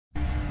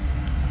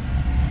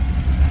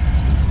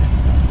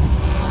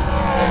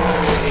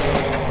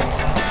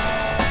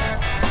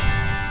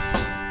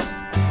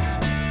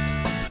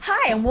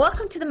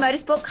welcome to the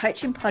Motorsport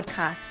Coaching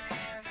Podcast,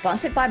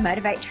 sponsored by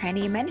Motivate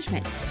Training and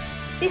Management.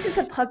 This is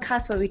a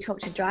podcast where we talk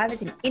to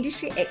drivers and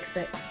industry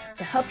experts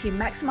to help you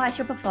maximize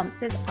your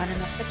performances on and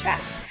off the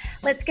track.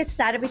 Let's get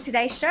started with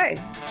today's show.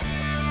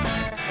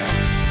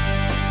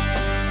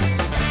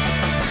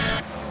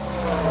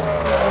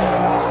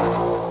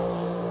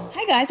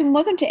 Hi guys, and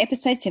welcome to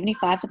episode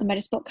 75 of the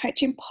Motorsport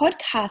Coaching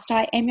Podcast.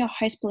 I am your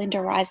host,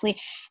 Belinda Risley,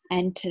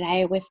 and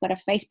today we've got a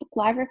Facebook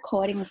Live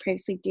recording we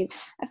previously did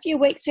a few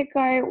weeks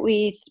ago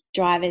with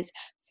drivers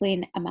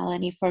Flynn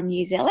Amalani from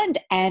New Zealand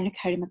and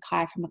Cody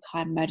Mackay from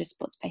Mackay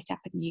Motorsports based up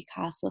in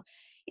Newcastle.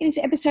 In this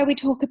episode, we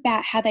talk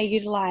about how they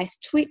utilize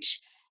Twitch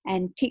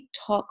and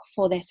TikTok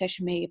for their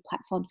social media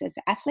platforms as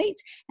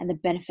athletes and the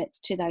benefits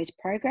to those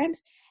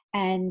programs.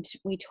 And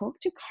we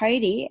talked to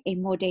Cody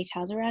in more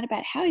details around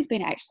about how he's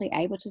been actually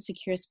able to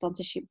secure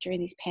sponsorship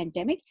during this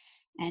pandemic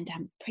and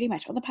pretty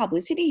much all the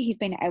publicity he's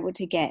been able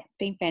to get. It's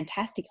been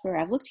fantastic where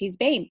I've looked he's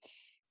been.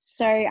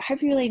 So I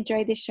hope you really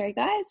enjoyed this show,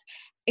 guys.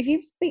 If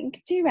you've been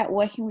considering about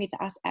working with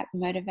us at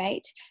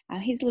Motivate,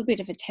 here's a little bit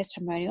of a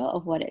testimonial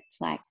of what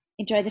it's like.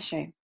 Enjoy the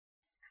show.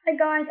 Hi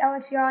guys,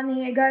 Alex Gardner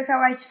here,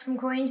 go-kart racer from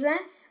Queensland.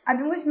 I've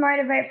been with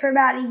Motivate for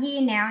about a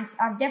year now and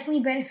I've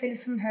definitely benefited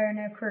from her and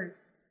her crew.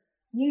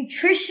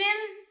 Nutrition,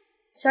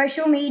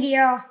 social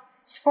media,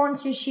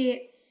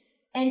 sponsorship,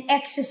 and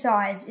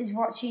exercise is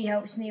what she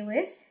helps me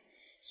with.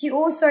 She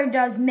also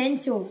does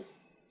mental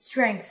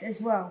strength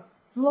as well.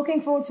 I'm looking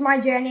forward to my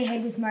journey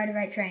ahead with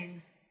Motivate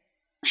Training.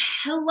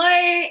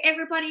 Hello,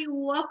 everybody.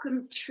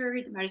 Welcome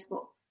to the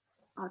Motorsport.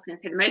 I was going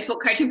to say the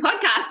Motorsport Coaching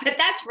Podcast, but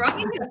that's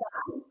wrong.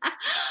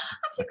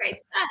 That's a great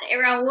start.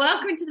 Everyone,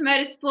 welcome to the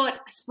Motorsport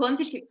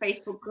Sponsorship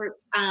Facebook group,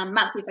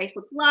 monthly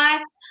Facebook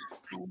Live.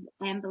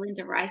 I am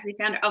Belinda Risley,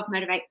 founder of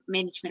Motivate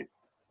Management.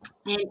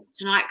 And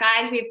tonight,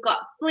 guys, we've got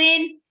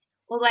Flynn,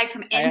 all the way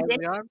from NZ.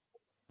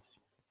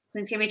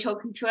 Flynn's going to be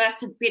talking to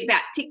us a bit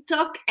about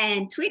TikTok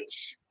and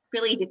Twitch,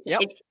 really just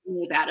educating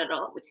me about it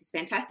all, which is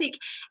fantastic.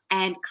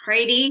 And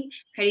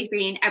Cody's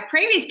been a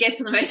previous guest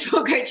on the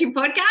Motorsport Coaching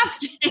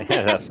Podcast.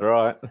 Yeah, that's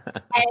right.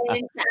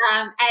 And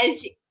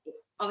as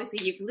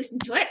obviously you've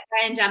listened to it,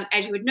 and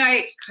as you would know,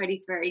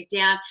 Cody's very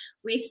down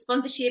with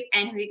sponsorship,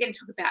 and we're going to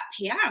talk about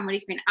PR and what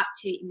he's been up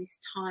to in this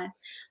time.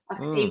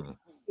 I've seen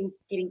him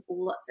getting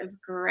lots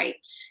of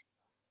great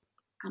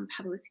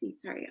publicity.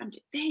 Sorry,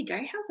 there you go.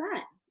 How's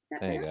that? Is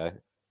that there better? You go.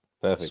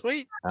 Perfect.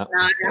 Sweet. No,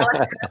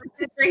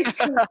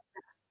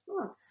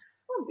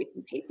 all bits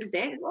and pieces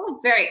there. All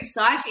very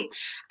exciting.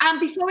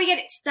 Before we get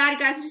it started,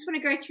 guys, I just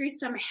want to go through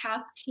some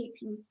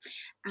housekeeping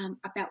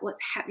about what's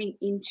happening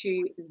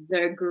into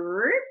the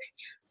group.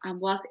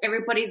 Whilst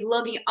everybody's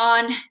logging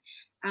on,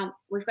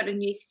 we've got a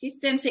new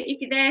system. So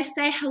if you're there,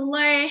 say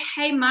hello.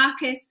 Hey,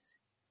 Marcus.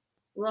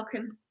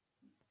 Welcome.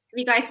 Have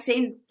you guys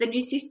seen the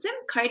new system,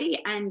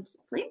 Cody and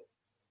Flynn?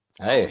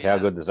 Hey, how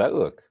good does that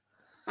look?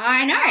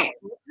 I know.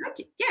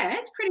 Yeah,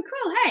 it's pretty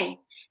cool, hey?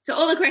 So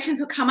all the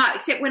questions will come up,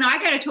 except when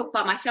I go to talk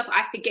by myself,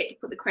 I forget to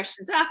put the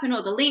questions up and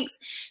all the links.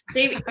 So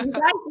if you guys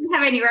don't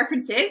have any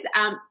references,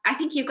 I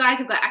think you guys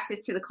have got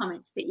access to the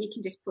comments that you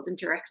can just put them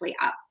directly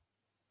up.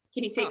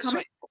 Can you see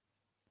comments?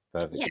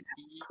 Perfect. Yeah,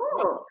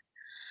 cool.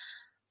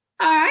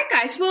 All right,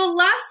 guys. Well,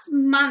 last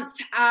month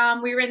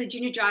we ran the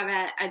Junior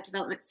Driver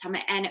Development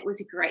Summit, and it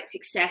was a great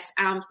success.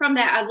 From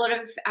there, a lot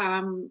of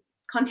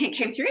content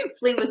came through.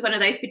 Flynn was one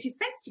of those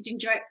participants. Did you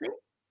enjoy it, Flynn?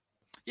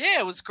 Yeah,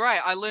 it was great.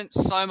 I learned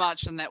so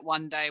much in that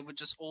one day with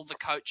just all the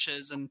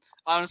coaches, and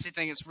I honestly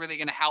think it's really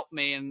going to help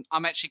me. And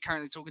I'm actually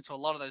currently talking to a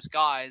lot of those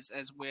guys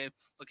as we're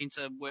looking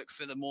to work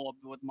furthermore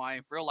with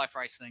my real life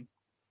racing.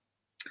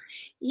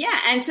 Yeah,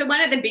 and so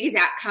one of the biggest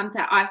outcomes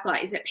that I've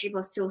got is that people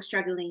are still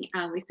struggling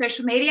with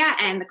social media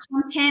and the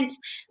content,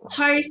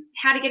 posts,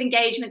 how to get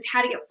engagements,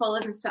 how to get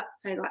followers and stuff,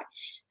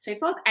 so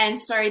forth. And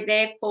so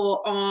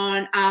therefore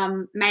on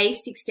May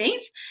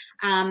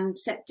 16th,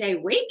 Saturday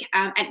week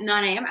at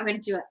 9 a.m, I'm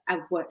going to do a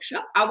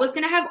workshop. I was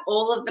going to have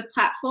all of the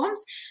platforms,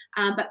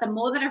 but the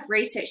more that I've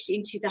researched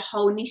into the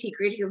whole nitty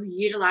gritty of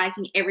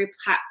utilizing every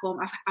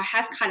platform, I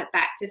have cut it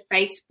back to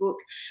Facebook,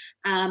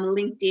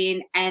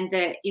 LinkedIn and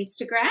the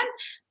Instagram.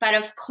 But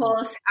of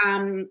course,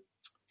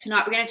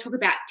 tonight we're going to talk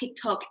about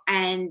TikTok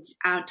and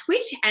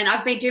Twitch, and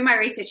I've been doing my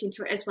research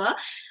into it as well.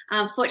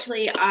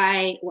 Unfortunately,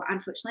 I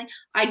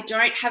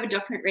don't have a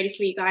document ready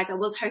for you guys. I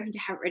was hoping to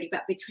have it ready,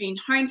 but between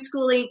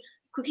homeschooling,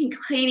 cooking,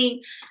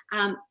 cleaning,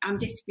 I've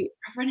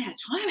run out of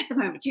time at the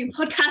moment doing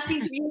podcast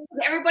interviews.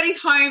 Everybody's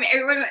home.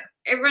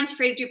 Everyone's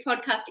free to do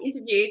podcast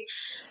interviews.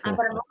 But I'm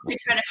also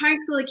trying to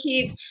homeschool the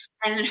kids.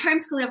 And in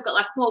homeschooling, I've got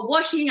like more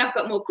washing, I've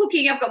got more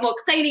cooking, I've got more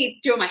cleaning. It's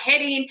doing my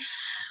head in.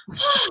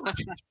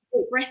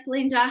 Deep breath,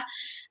 Linda.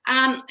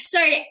 So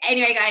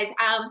anyway, guys,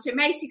 so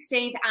May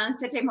 16th,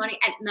 Saturday morning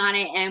at 9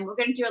 a.m, we're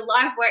going to do a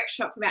live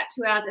workshop for about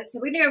 2 hours. So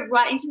we're going to go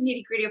right into the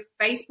nitty gritty of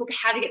Facebook,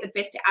 how to get the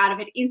best out of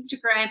it,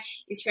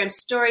 Instagram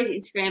stories,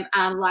 Instagram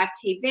live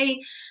TV,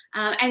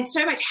 and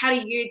so much how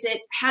to use it,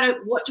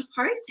 what to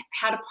post,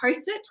 how to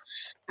post it,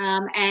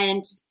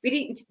 and bit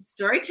into the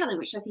storytelling,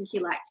 which I think you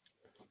liked,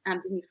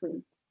 didn't you,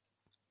 Flynn?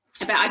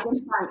 about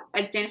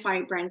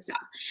identifying brand stuff.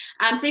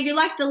 So if you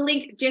like the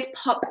link, just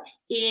pop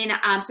in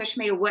social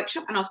media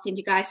workshop and I'll send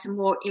you guys some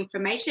more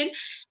information.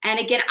 And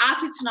again,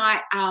 after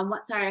tonight,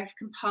 once I've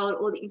compiled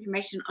all the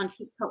information on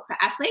TikTok for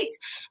athletes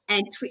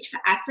and Twitch for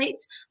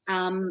athletes,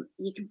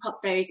 you can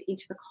pop those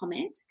into the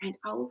comments and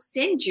I will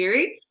send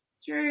you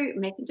through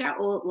Messenger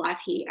or live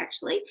here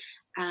actually,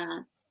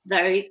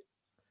 those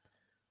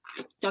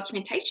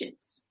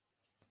documentations.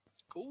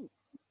 Cool.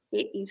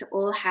 It is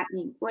all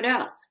happening. What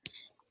else?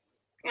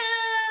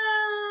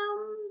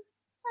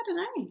 I don't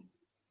know.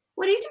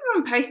 What is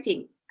everyone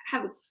posting?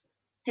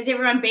 Has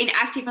everyone been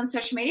active on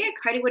social media?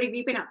 Cody, what have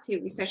you been up to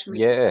with social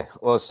media? Yeah,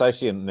 well,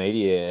 social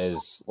media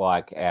is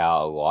like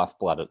our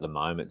lifeblood at the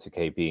moment to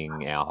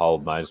keeping our whole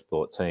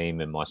motorsport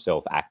team and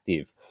myself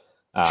active.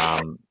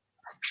 That's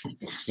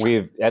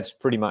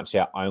pretty much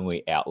our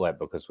only outlet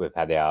because we've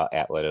had our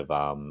outlet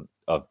of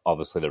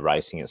obviously the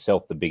racing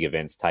itself, the big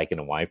events taken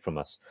away from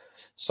us.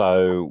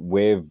 So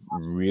we've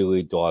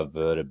really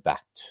diverted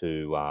back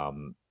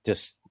to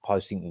just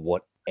posting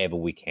whatever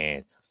we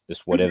can,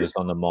 just whatever's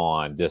on the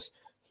mind, just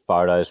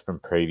photos from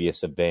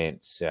previous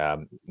events,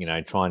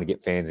 trying to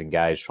get fans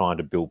engaged, trying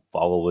to build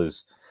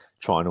followers,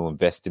 trying to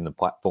invest in the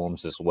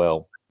platforms as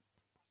well.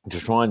 To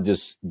try and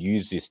just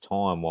use this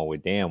time while we're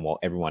down, while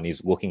everyone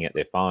is looking at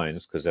their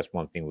phones, because that's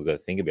one thing we've got to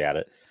think about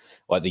it.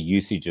 Like the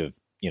usage of,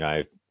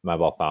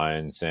 mobile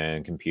phones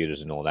and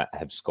computers and all that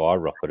have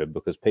skyrocketed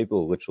because people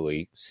are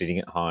literally sitting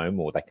at home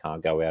or they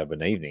can't go out of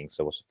an evening.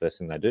 So what's the first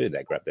thing they do?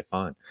 They grab their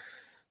phone.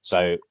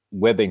 So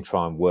we've been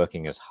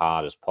working as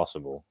hard as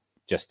possible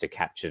just to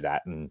capture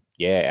that. And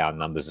yeah, our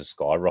numbers have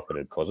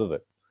skyrocketed because of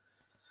it.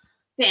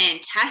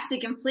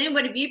 Fantastic. And Flynn,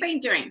 what have you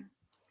been doing?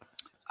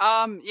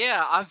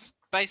 Yeah, I've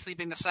basically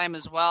been the same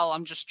as well.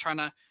 I'm just trying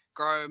to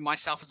grow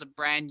myself as a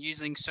brand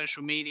using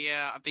social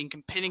media. I've been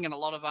competing in a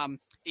lot of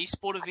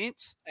esport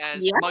events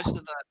as most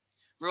of the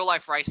real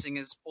life racing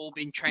has all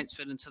been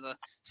transferred into the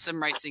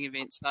sim racing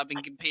events. So I've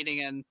been competing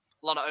in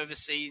a lot of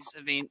overseas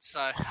events.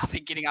 So I've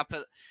been getting up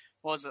at,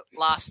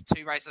 last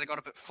 2 races, I got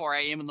up at 4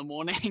 a.m. in the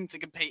morning to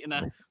compete in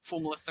a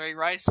Formula 3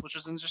 race, which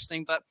was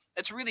interesting, but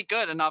it's really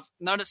good. And I've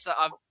noticed that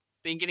I've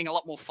been getting a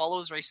lot more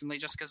followers recently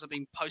just because I've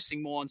been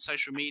posting more on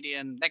social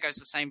media, and that goes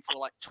the same for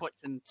like Twitch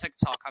and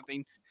TikTok. I've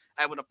been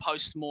able to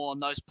post more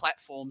on those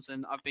platforms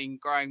and I've been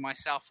growing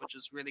myself, which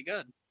is really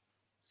good.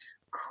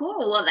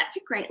 Cool. Well, that's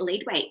a great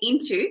leadway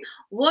into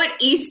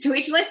what is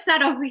Twitch. Let's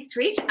start off with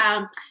Twitch.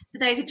 For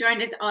those who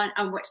joined us on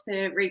and watched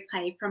the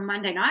replay from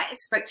Monday night, I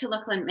spoke to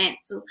Lachlan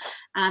Mansell,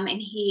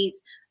 and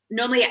he's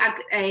normally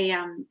a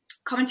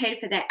commentator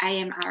for the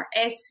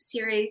AMRS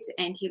series,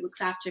 and he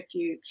looks after a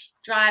few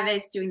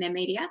drivers doing their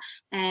media.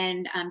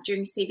 And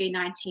during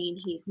CV19,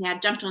 he's now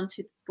jumped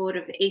onto the board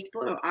of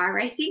eSport or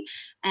iRacing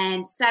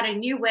and started a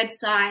new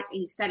website.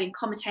 He's studying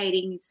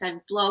commentating, he's studying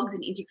blogs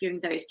and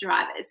interviewing those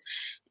drivers.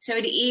 So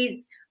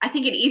I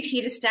think it is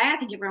here to stay. I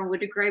think everyone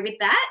would agree with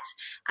that.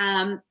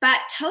 But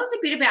tell us a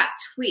bit about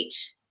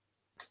Twitch.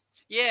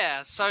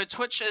 Yeah, so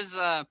Twitch is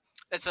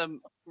it's a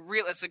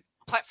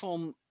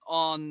platform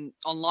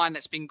online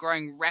that's been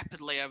growing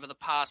rapidly over the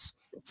past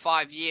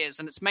 5 years,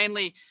 and it's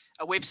mainly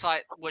a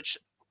website which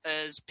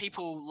is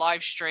people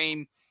live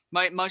stream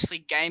mostly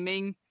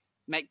gaming,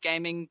 make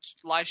gaming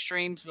live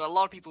streams, but a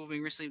lot of people have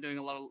been recently doing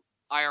a lot of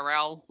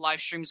IRL live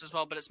streams as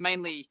well. But it's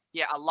mainly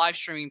a live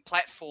streaming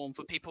platform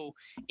for people.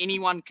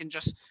 Anyone can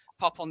just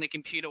pop on their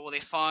computer or their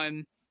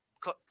phone,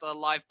 click the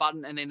live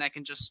button, and then they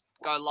can just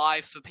go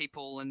live for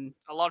people. And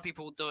a lot of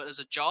people do it as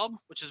a job,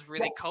 which is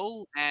really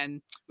cool.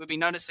 And we've been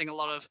noticing a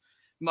lot of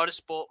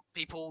motorsport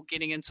people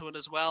getting into it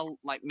as well.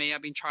 Like me,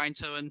 I've been trying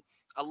to, and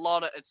a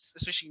lot of it's,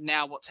 especially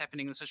now what's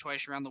happening in the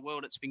situation around the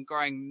world, it's been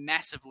growing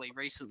massively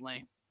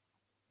recently.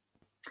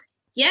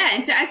 Yeah,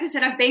 and so as I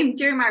said, I've been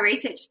doing my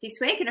research this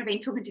week and I've been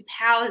talking to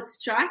Power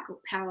Strike or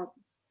Power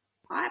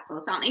Pipe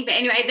or something. But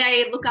anyway,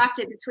 they look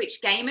after the Twitch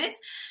gamers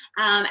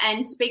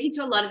and speaking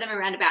to a lot of them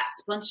around about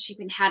sponsorship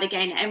and how to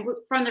gain it. And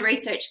from the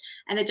research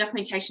and the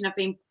documentation I've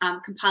been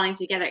compiling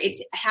together,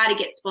 it's how to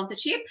get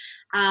sponsorship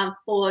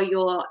for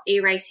your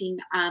e-racing,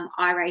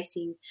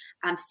 iRacing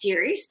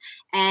series.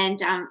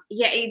 And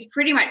it's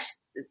pretty much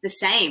the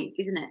same,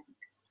 isn't it?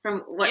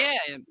 From what?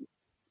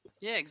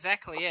 Yeah,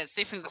 exactly. Yeah, it's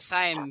definitely the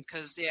same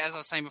because, as I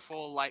was saying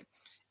before, like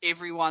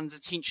everyone's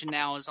attention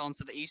now is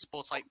onto the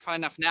esports. Like, funny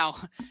enough, now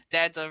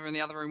Dad's over in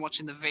the other room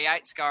watching the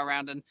V8s go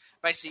around, and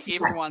basically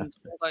all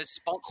those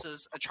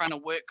sponsors are trying to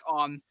work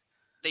on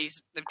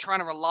these. They're trying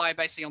to rely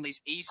basically on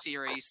these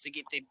e-series to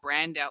get their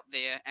brand out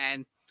there,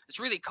 and it's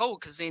really cool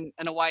because then,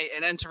 in a way,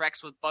 it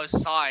interacts with both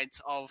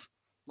sides of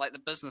like the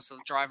business of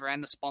the driver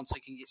and the sponsor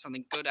can get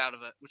something good out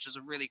of it, which is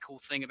a really cool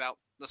thing about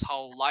this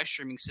whole live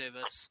streaming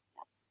service.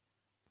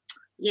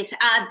 Yes,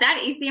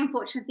 that is the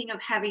unfortunate thing of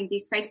having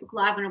this Facebook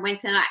Live on a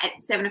Wednesday night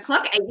at 7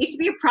 o'clock. It used to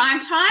be a prime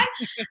time,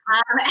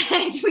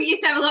 and we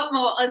used to have a lot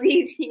more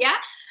Aussies here.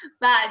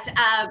 But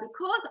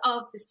because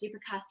of the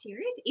Supercar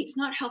series, it's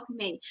not helping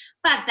me.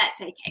 But that's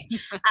okay.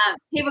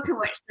 People can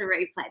watch the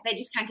replay. They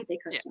just can't get their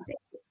questions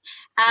answered.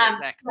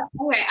 Exactly.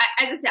 Anyway,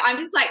 as I said, I'm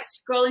just like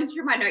scrolling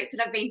through my notes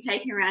that I've been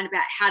taking around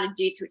about how to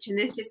do Twitch, and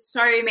there's just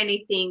so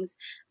many things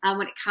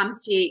when it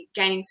comes to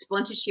gaining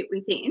sponsorship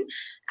within.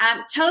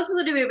 Tell us a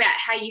little bit about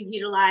how you've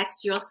utilized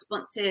your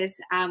sponsors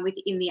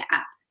within the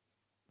app.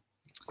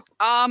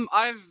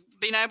 I've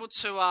been able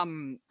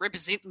to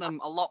represent them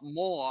a lot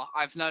more,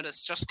 I've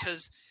noticed, just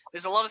because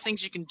there's a lot of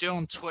things you can do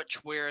on Twitch,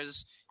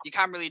 whereas you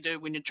can't really do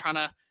when you're trying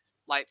to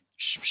like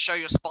show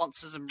your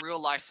sponsors in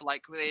real life.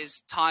 Like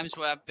there's times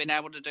where I've been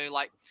able to do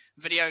like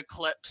video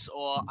clips,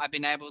 or I've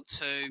been able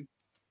to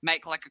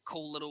make like a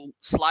cool little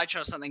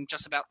slideshow or something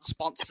just about the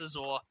sponsors,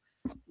 or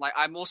like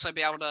I'm also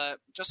be able to,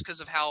 just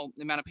because of how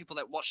the amount of people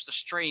that watch the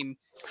stream,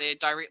 they're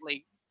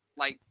directly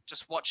like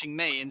just watching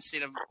me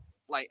instead of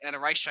like at a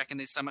racetrack and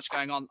there's so much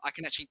going on, I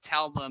can actually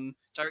tell them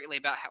directly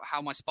about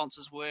how my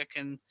sponsors work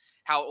and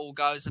how it all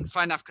goes. And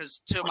fun enough, because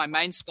two of my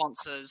main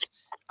sponsors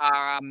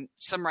are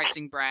sim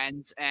racing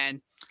brands,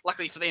 and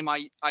luckily for them,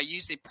 I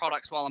use their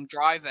products while I'm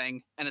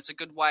driving, and it's a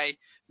good way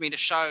for me to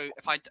show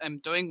if I am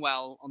doing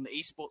well on the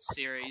esports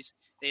series,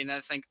 then they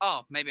think,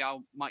 oh, maybe I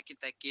might get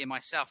that gear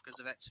myself because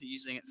if that's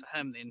using it for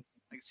him, then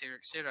etc.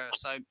 etc.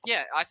 So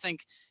yeah, I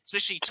think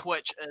especially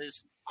Twitch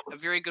is a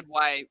very good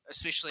way,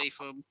 especially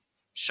for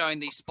showing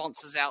these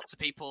sponsors out to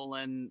people.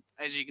 And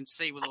as you can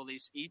see with all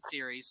these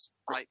E-series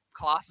like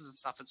classes and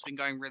stuff, it's been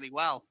going really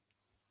well.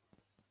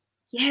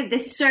 Yeah,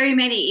 there's so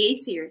many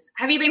E-series.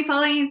 Have you been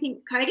following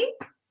anything, Cody?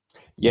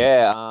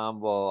 Yeah,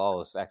 well, I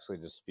was actually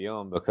just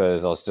spewing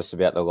because I was just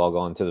about to log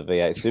on to the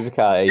V8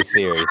 Supercar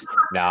E-Series.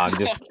 No, I'm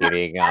just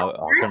kidding.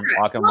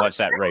 I can watch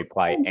that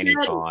replay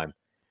anytime.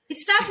 It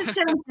starts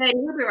at 7:30.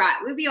 We'll be right.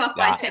 We'll be off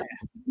by 7.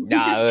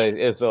 No,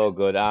 it's all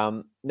good.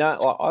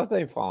 No, I've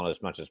been following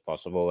as much as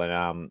possible,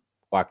 and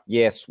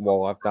yes,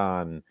 well, I've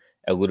done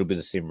a little bit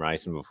of sim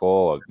racing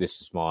before.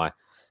 This is my. If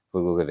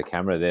we look at the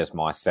camera, there's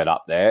my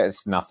setup there.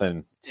 It's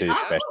nothing too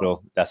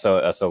special. That's a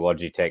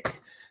Logitech,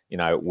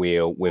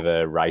 wheel with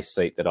a race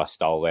seat that I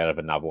stole out of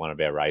another one of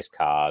our race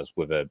cars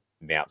with a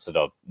mounts that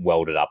I've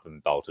welded up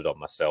and bolted on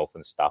myself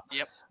and stuff.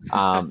 Yep.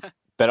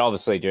 But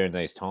obviously during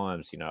these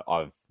times,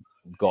 I've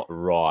got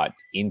right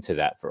into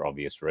that for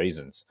obvious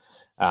reasons.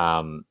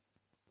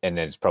 And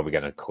then it's probably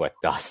going to collect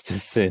dust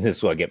as soon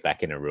as I get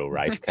back in a real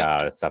race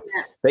car and stuff.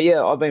 But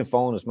yeah, I've been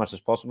following as much as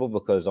possible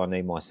because I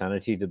need my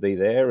sanity to be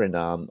there. And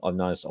I've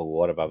noticed a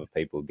lot of other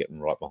people getting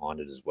right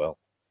behind it as well.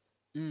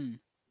 Mm.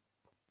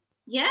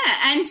 Yeah,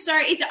 and so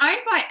it's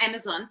owned by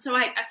Amazon. So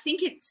I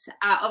think it's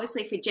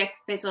obviously for Jeff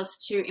Bezos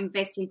to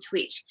invest in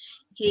Twitch.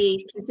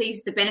 He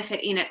sees the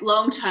benefit in it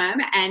long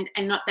term, and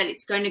not that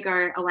it's going to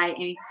go away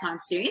anytime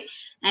soon.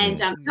 And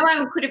no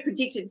one could have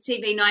predicted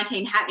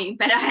CV19 happening,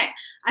 but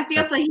I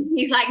feel like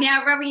he's like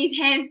now rubbing his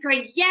hands,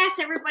 going, "Yes,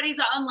 everybody's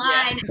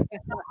online." Yeah.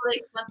 All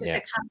these sponsors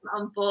that come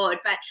on board.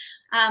 But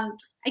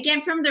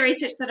again, from the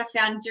research that I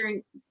found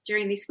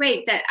during this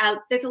week, that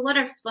there's a lot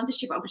of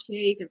sponsorship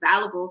opportunities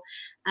available.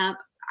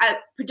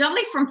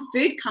 Predominantly from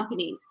food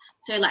companies,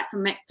 so like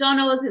from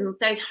McDonald's and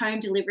those home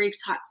delivery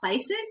type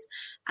places.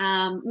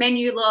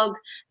 Menulog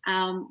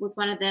was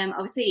one of them.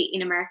 Obviously,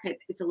 in America,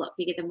 it's a lot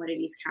bigger than what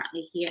it is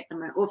currently here at the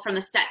moment, or from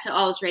the stats that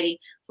I was reading,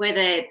 where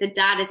the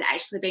data has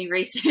actually been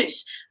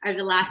researched over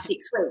the last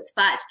 6 weeks.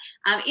 But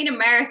in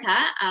America,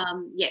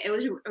 it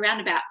was around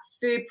about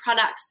food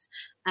products.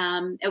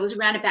 It was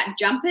around about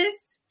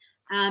jumpers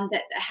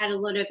that had a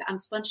lot of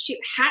sponsorship,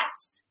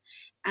 hats,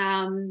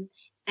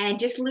 and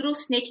just little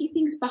sneaky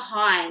things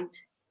behind.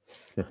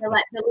 So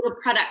like the little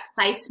product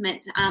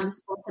placement,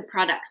 sponsor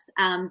products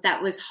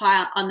that was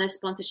high on the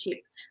sponsorship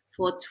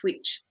for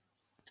Twitch.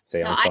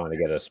 See, I'm trying to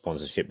get a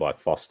sponsorship by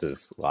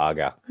Foster's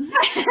Lager.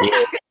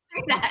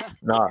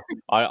 No,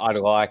 I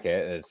like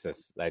it. It's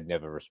just they'd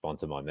never respond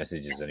to my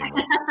messages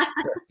anymore.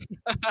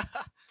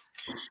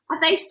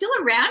 Are they still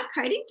around,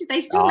 Cody? Do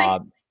they still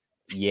make?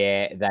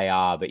 Yeah, they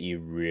are, but you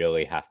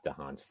really have to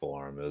hunt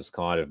for them. It was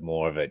kind of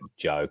more of a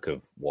joke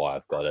of why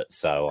I've got it.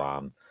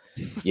 So,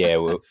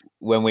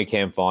 when we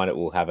can find it,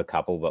 we'll have a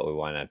couple, but we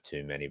won't have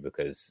too many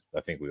because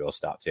I think we all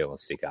start feeling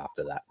sick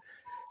after that.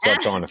 So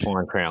I'm trying to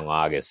find Crown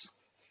Lagers.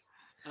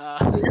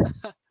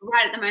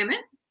 Right at the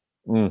moment?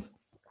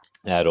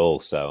 At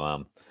all.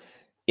 So,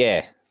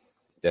 yeah,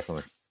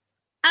 definitely.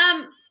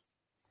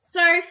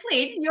 So,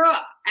 Flynn, you're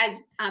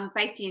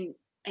based in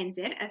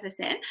NZ, as I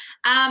said.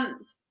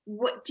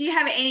 Do you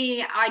have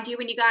any idea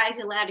when you guys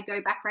are allowed to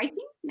go back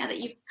racing now that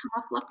you've come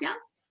off lockdown?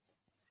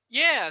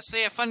 Yeah, so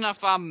fun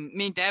enough,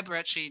 me and Deb were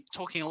actually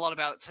talking a lot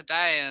about it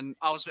today, and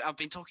I've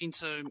been talking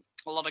to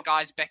a lot of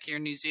guys back here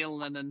in New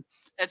Zealand, and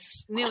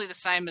it's nearly the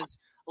same as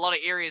a lot of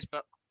areas,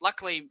 but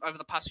luckily over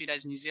the past few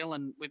days in New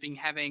Zealand, we've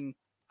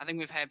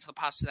had for the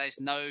past 2 days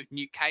no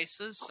new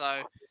cases,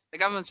 so the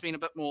government's been a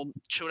bit more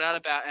chilled out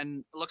about,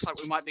 and it looks like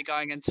we might be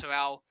going into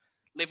our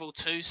level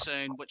 2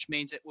 soon, which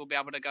means that we'll be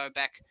able to go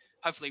back,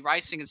 hopefully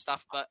racing and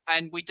stuff.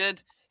 And we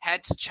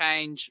had to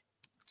change,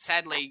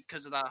 sadly,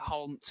 because of the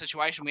whole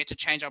situation, we had to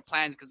change our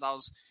plans because I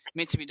was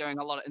meant to be doing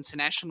a lot of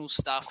international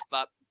stuff,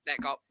 but that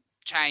got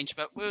changed.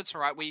 But it's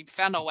all right. We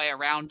found our way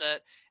around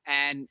it,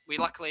 and we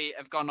luckily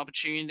have got an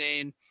opportunity.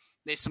 And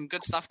there's some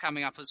good stuff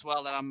coming up as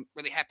well that I'm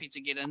really happy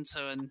to get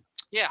into. And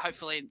yeah,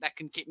 hopefully that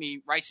can keep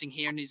me racing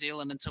here in New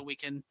Zealand until we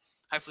can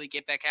hopefully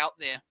get back out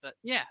there. But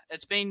yeah,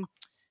 it's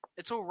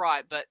all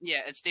right. But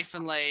yeah, it's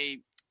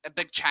definitely a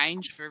big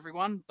change for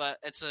everyone, but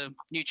it's a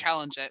new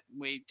challenge that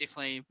we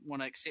definitely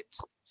want to accept.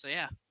 So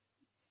yeah.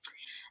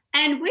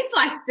 And with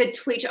like the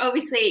Twitch,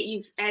 obviously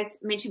you've, as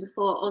mentioned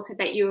before, also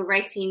that you were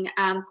racing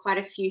quite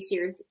a few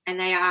series and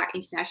they are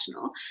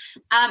international.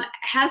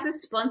 How's the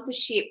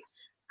sponsorship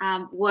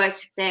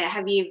worked there?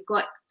 Have you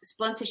got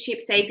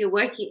sponsorship? Say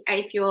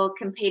if you're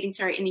competing,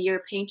 in the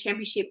European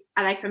Championship,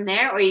 are they from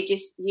there, or are you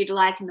just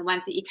utilising the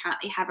ones that you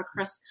currently have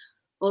across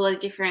all of the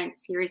different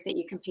series that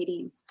you're competing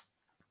in?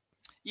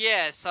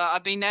 Yeah, so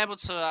I've been able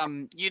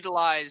to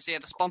utilise the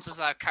sponsors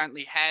I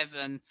currently have,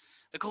 and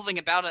the cool thing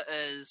about it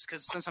is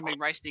because since I've been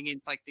racing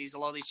against like a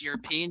lot of these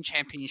European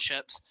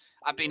championships,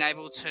 I've been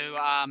able to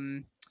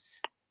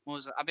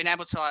I've been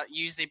able to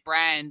use their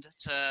brand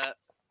to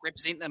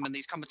represent them in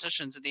these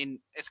competitions, and then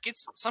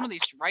some of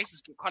these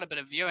races get quite a bit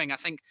of viewing. I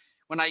think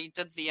when I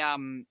did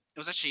it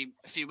was actually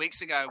a few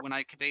weeks ago when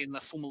I competed in the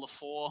Formula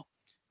 4.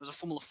 It was a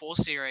Formula 4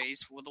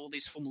 series with all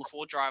these Formula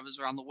 4 drivers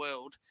around the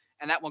world,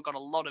 and that one got a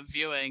lot of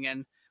viewing.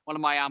 And one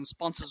of my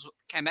sponsors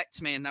came back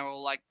to me, and they were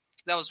all like,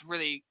 that was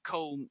really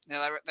cool.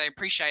 They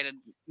appreciated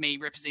me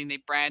representing their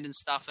brand and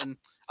stuff, and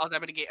I was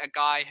able to get a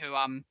guy who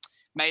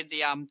made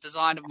the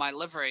design of my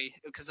livery,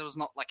 because it was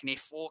not like an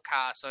F4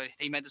 car, so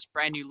he made this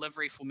brand new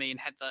livery for me and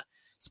had the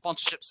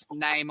sponsorship's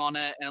name on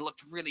it, and it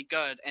looked really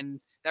good, and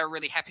they were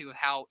really happy with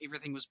how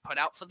everything was put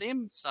out for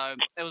them. So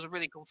it was a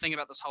really cool thing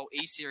about this whole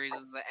E-Series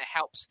is that it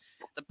helps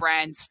the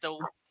brand still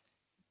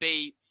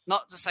be,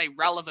 not to say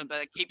relevant,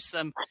 but it keeps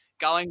them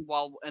going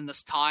while in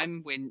this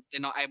time when they're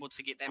not able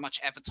to get that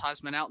much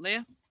advertisement out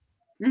there.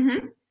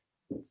 Mm-hmm.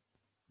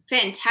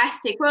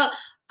 Fantastic. Well,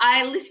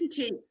 I listened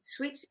to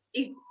Twitch.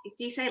 Do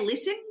you say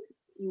listen?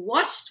 You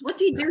watched? What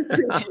do you do?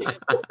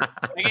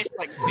 I guess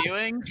like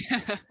viewing.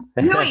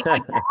 Viewing.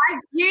 I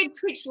viewed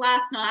Twitch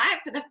last night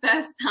for the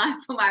first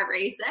time for my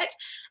research,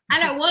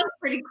 and it was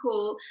pretty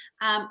cool.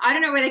 I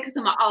don't know whether because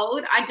I'm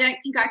old, I don't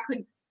think I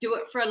could do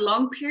it for a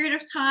long period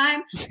of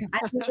time.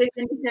 I think there's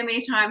been so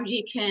many times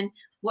you can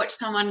watch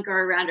someone go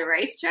around a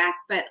racetrack,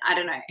 but I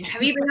don't know.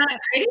 Have you been on it,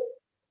 Cody?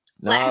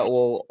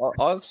 No, well,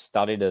 I've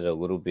studied it a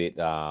little bit,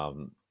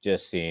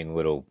 just in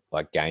little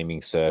like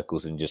gaming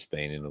circles and just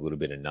been in a little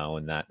bit of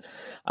knowing that.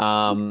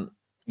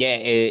 Yeah,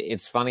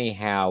 it's funny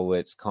how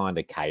it's kind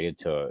of catered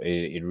to.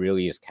 It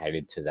really is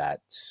catered to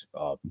that,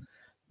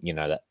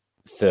 that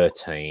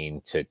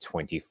 13 to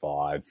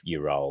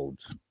 25-year-old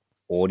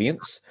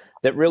audience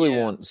that really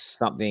wants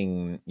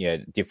something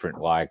different,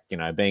 like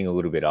being a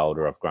little bit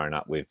older. I've grown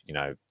up with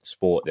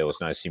sport. There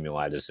was no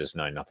simulators, there's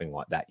no nothing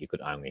like that. You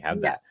could only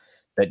have that,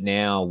 but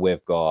now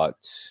we've got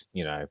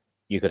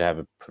you could have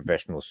a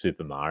professional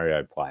Super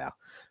Mario player,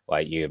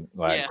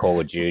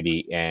 Call of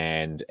Duty,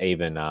 and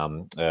even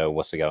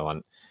what's the go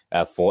on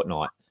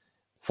Fortnite.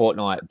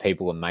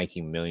 People are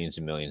making millions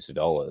and millions of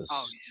dollars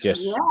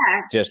just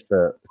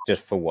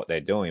for what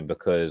they're doing,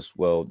 because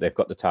they've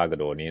got the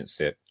target audience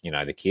that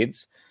the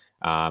kids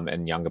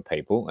and younger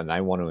people, and they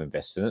want to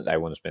invest in it. They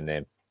want to spend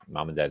their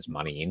mum and dad's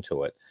money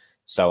into it.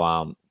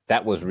 So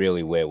that was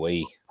really where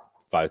we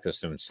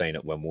focused and seen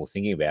it when we were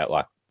thinking about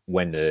like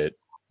when the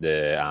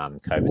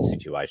COVID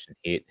situation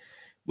hit.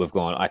 We've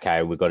gone,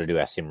 okay, we've got to do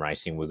our sim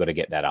racing. We've got to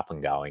get that up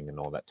and going and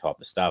all that type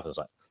of stuff. It was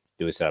like,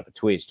 do we set up a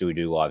Twitch? Do we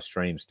do live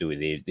streams? Do we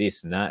do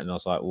this and that? And I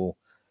was like, well,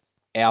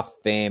 our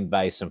fan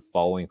base and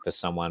following for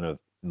someone of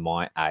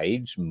my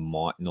age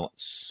might not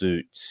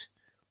suit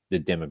the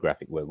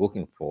demographic we're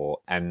looking for.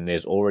 And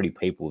there's already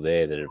people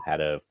there that have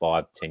had a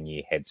 5-10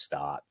 year head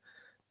start.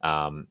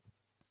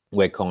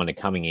 We're kind of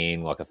coming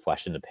in like a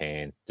flash in the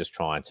pan, just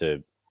trying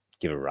to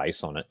give a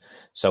race on it.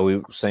 So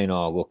we've seen,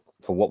 look,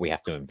 for what we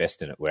have to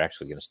invest in it, we're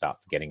actually going to start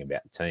forgetting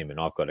about the team. And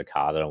I've got a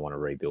car that I want to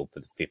rebuild for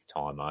the 5th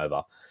time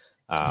over.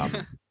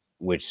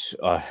 Which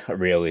I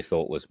really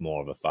thought was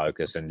more of a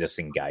focus, and just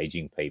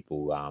engaging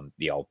people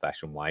the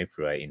old-fashioned way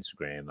through our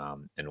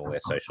Instagram and all our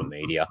social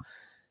media,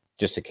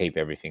 just to keep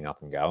everything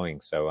up and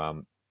going.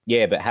 So,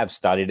 but have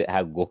studied it,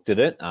 have looked at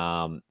it,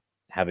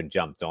 haven't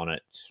jumped on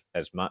it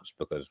as much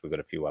because we've got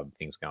a few other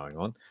things going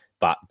on.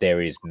 But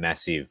there is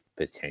massive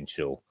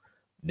potential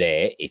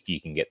there if you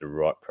can get the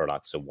right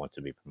products that want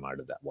to be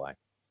promoted that way.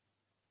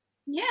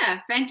 Yeah,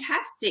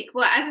 fantastic.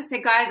 Well, as I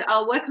said, guys,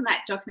 I'll work on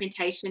that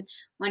documentation,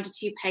 1 to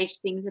 2 page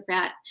things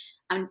about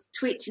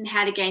Twitch and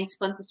how to gain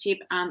sponsorship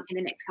in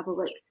the next couple of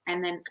weeks,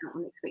 and then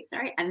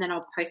and then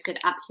I'll post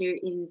it up here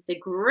in the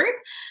group.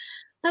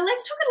 But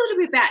let's talk a little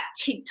bit about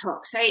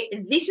TikTok. So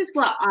this is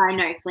what I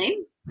know,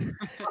 Flynn.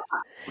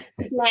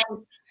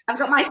 I've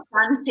got my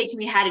sons teaching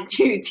me how to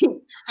do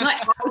TikTok, not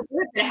how to do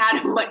it, but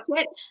how to watch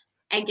it.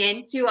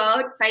 Again, too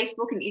old.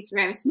 Facebook and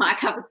Instagram is my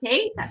cup of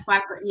tea. That's why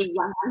I've got you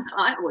young ones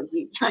on, or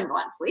you young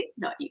one, Flip,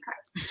 not you,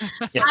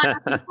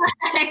 Coach.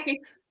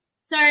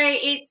 So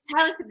it's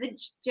tailored for the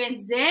Gen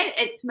Z.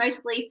 It's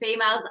mostly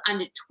females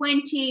under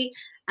 20.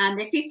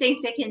 They're 15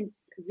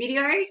 seconds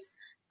videos.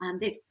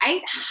 There's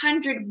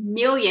 800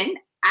 million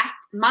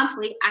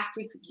monthly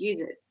active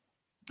users.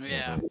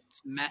 Yeah,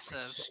 it's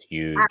massive. It's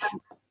huge.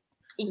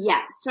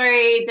 Yeah, so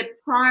the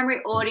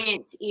primary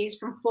audience is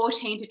from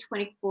 14 to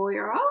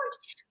 24-year-old,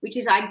 which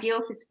is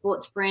ideal for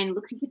sports brand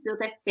looking to build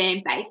their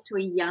fan base to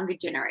a younger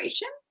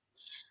generation.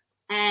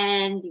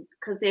 And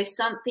because there's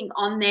something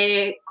on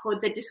there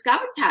called the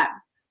Discover tab,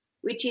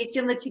 which is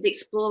similar to the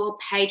Explore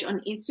page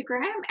on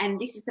Instagram. And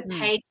this is the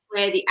page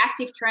where the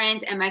active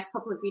trends and most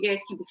popular videos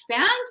can be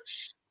found.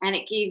 And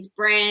it gives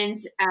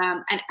brands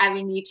an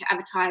avenue to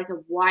advertise a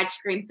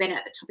widescreen banner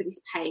at the top of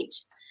this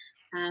page.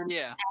 And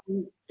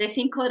the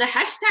thing called a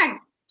hashtag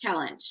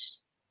challenge.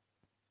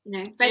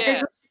 But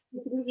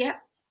yeah.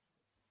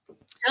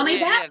 Tell me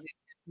that.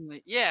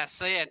 Yeah,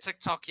 so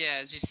TikTok,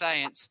 as you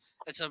say,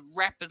 it's a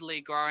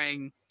rapidly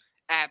growing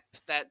app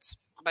that's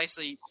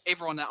basically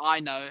everyone that I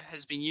know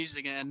has been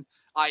using it, and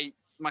I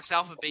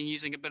myself have been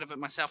using a bit of it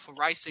myself for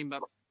racing,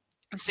 but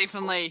it's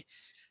definitely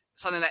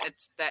something that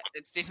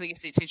it definitely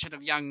gets the attention of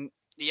the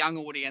young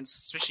audience,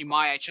 especially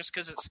my age, just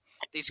because it's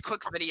these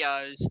quick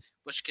videos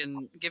which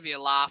can give you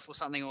a laugh or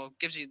something, or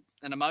gives you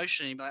an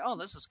emotion. You'd be like, oh,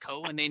 this is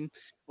cool, and then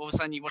all of a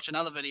sudden you watch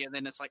another video,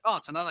 then it's like, oh,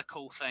 it's another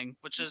cool thing,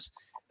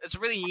 it's a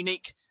really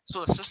unique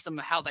sort of system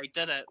of how they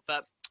did it.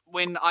 But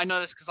when I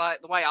noticed,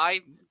 the way I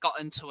got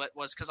into it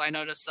was because I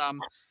noticed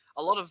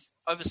a lot of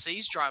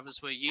overseas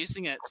drivers were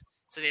using it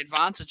to their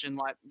advantage, and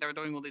like they were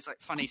doing all these like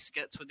funny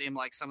skits with them.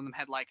 Like some of them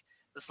had like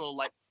this little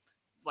like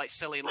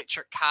silly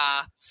electric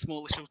car,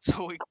 small little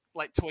toy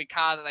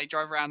car that they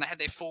drove around. They had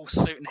their full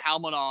suit and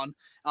helmet on. And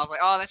I was like,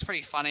 oh, that's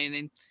pretty funny. And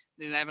then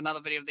they have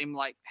another video of them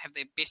like have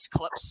their best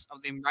clips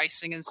of them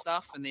racing and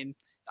stuff. And then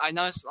I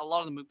noticed a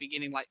lot of them would be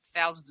getting like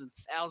thousands and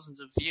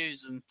thousands of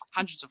views and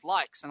hundreds of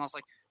likes. And I was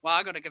like, well,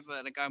 I got to give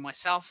it a go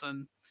myself.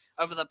 And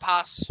over the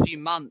past few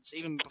months,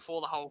 even before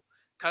the whole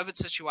COVID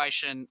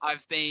situation,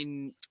 I've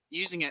been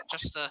using it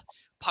just to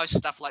post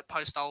stuff, like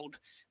post old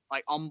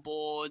like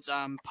onboards,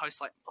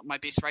 post like my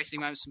best racing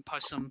moments, and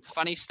post some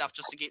funny stuff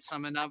just to get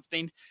some. And I've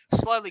been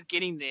slowly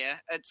getting there.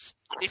 It's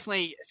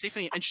definitely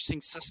an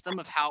interesting system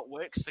of how it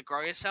works to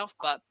grow yourself,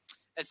 but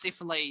it's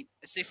definitely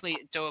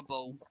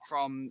doable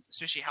from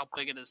especially how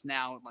big it is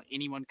now. Like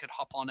anyone could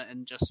hop on it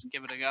and just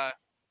give it a go.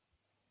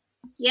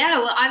 Yeah,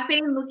 well, I've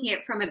been looking at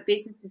it from a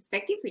business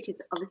perspective, which is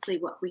obviously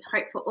what we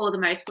hope for all the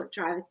motorsport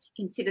drivers to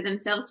consider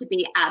themselves to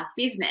be a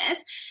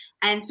business.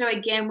 And so,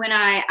 again, when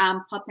I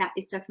pop out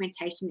this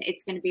documentation,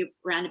 it's going to be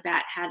around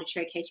about how to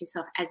showcase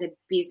yourself as a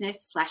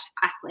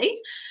business/athlete,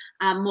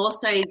 more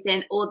so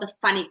than all the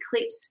funny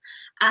clips.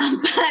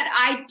 But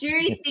I do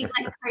think,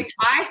 like Coach,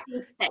 I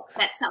think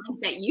that's something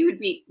that you would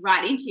be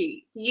right into.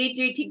 Do you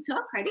do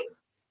TikTok, Cody?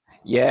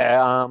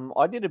 Yeah,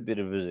 I did a bit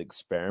of an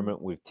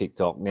experiment with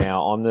TikTok.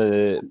 Now, I'm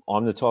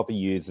the type of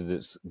user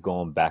that's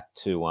gone back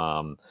to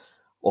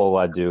all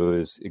I do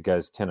is it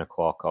goes 10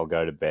 o'clock, I'll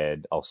go to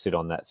bed, I'll sit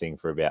on that thing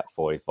for about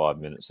 45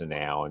 minutes, an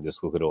hour, and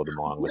just look at all the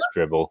mindless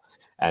dribble.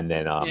 And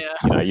then,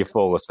 you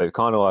fall asleep,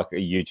 kind of like a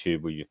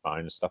YouTube with your phone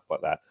and stuff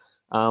like that.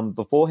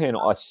 Beforehand,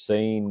 I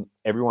seen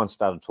everyone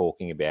started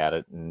talking about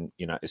it, and,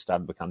 it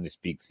started to become this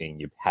big thing.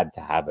 You had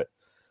to have it.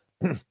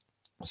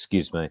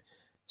 Excuse me.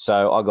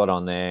 So I got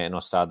on there and I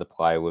started to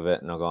play with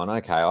it, and I'm going,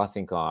 okay, I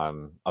think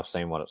I've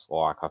seen what it's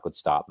like. I could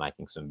start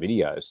making some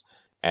videos,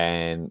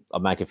 and I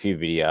make a few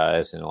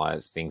videos and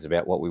like things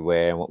about what we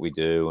wear and what we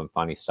do and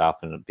funny stuff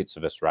and bits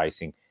of us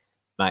racing,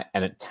 mate.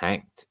 And it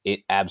tanked.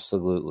 It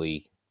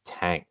absolutely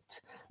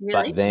tanked.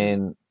 Really? But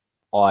then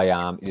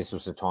this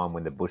was the time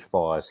when the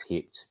bushfires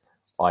hit.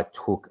 I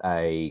took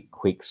a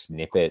quick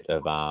snippet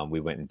of we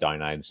went and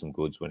donated some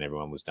goods when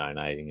everyone was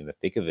donating in the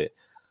thick of it.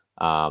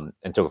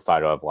 And took a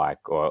photo of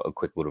or a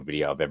quick little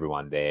video of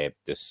everyone there,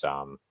 just,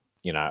 of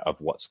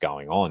what's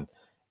going on.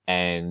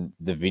 And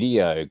the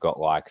video got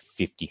like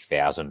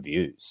 50,000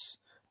 views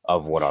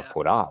of what I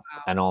put up.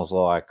 And I was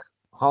like,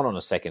 hold on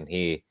a second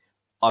here.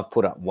 I've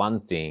put up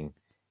one thing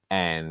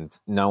and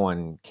no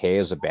one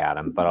cares about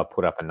them, but I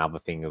put up another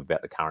thing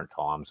about the current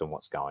times and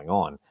what's going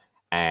on.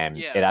 And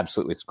it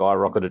absolutely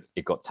skyrocketed.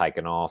 It got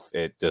taken off.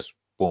 It just,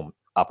 boom,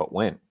 up it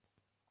went.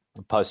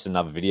 I posted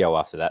another video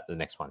after that. The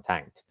next one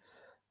tanked.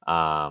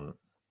 So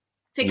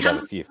it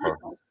comes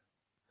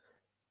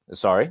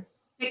Sorry?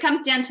 It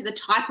comes down to the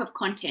type of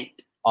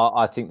content.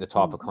 I think the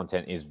type of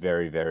content is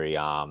very, very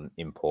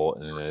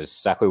important. And it's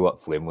exactly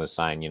what Flynn was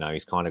saying.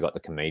 He's kind of got the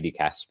comedic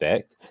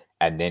aspect,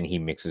 and then he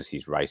mixes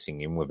his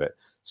racing in with it.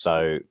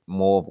 So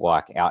more of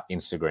like our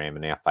Instagram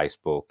and our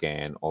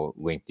Facebook or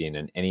LinkedIn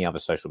and any other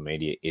social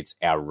media, it's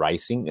our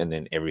racing, and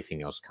then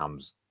everything else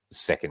comes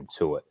second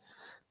to it.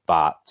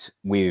 But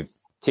with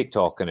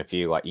TikTok and a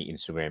few like your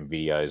Instagram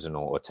videos and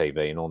or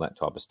TV and all that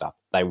type of stuff,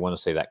 they want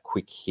to see that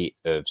quick hit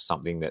of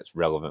something that's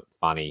relevant,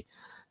 funny,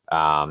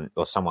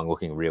 or someone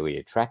looking really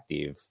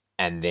attractive,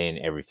 and then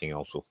everything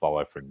else will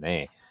follow from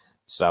there.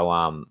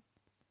 So,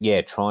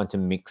 trying to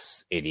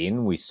mix it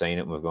in, we've seen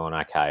it and we've gone,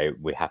 okay,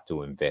 we have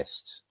to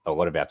invest a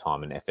lot of our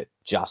time and effort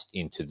just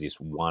into this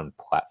one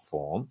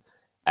platform,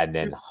 and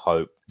then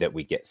hope that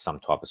we get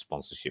some type of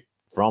sponsorship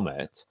from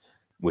it,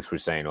 which we're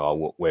saying,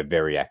 we're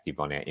very active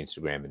on our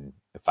Instagram and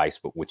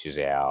Facebook, which is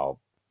our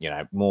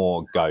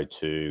more go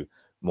to,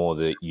 more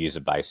the user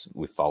base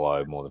we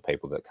follow, more the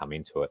people that come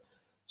into it.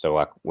 So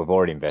like we've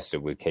already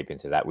invested, we keep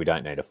into that. We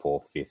don't need a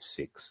 4th, 5th,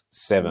 6th,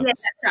 7th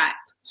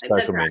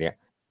social media.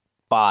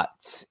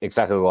 But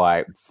exactly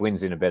like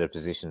Flynn's in a better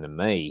position than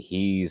me.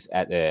 He's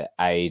at the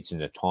age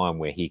and the time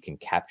where he can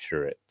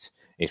capture it.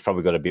 He's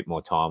probably got a bit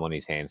more time on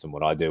his hands than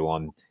what I do.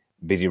 I'm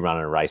busy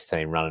running a race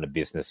team, running a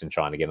business and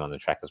trying to get on the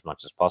track as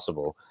much as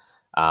possible,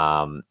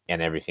 and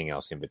everything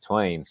else in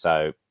between.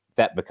 So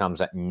that becomes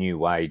that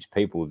new age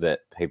people that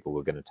people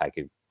are going to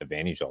take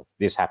advantage of.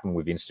 This happened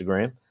with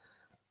Instagram.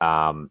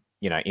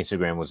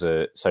 Instagram was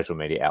a social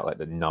media outlet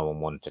that no one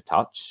wanted to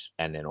touch.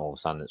 And then all of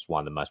a sudden it's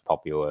one of the most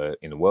popular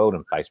in the world,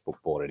 and Facebook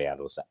bought it out.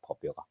 It was that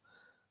popular.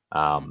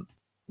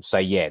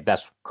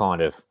 That's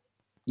kind of,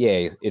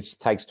 it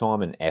takes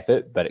time and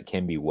effort, but it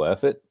can be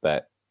worth it.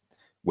 But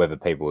whether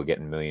people are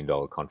getting $1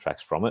 million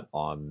contracts from it,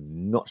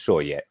 I'm not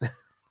sure yet.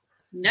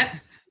 Nope.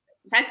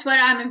 That's what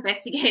I'm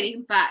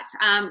investigating. But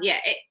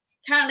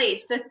currently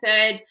it's the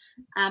 3rd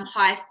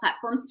highest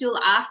platform, still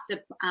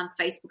after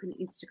Facebook and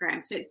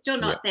Instagram. So it's still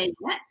not there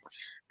yet.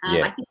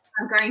 I think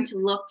I'm going to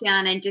lock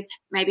down and just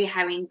maybe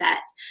having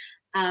that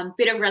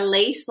bit of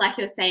release, like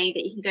you're saying,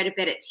 that you can go to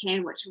bed at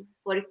 10, watch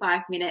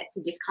 45 minutes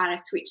and just kind of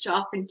switch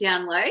off and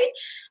download,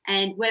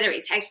 and whether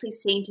it's actually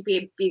seen to be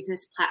a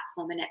business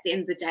platform. And at the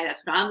end of the day,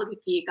 that's what I'm looking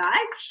for you guys,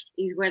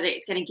 is whether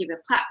it's going to give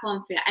a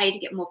platform for to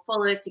get more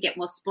followers, to get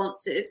more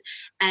sponsors,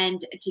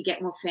 and to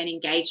get more fan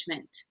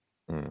engagement.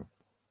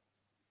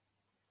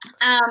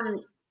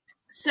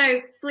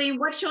 So Flynn,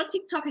 what's your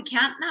TikTok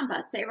account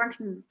number so everyone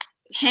can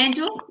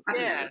handle?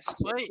 Yeah,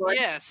 sweet.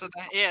 Yeah, so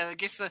I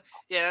guess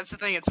that's the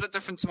thing. It's a bit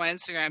different to my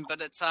Instagram, but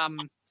it's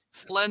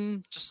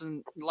Flynn, just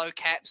in low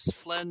caps,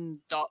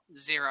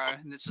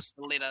 Flynn.0, and it's just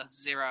the letter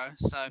 0.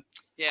 So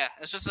yeah,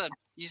 it's just a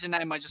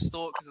username I just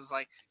thought, because it's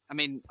like,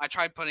 I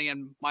tried putting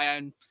in my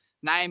own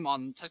name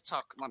on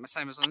TikTok, like my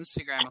same as on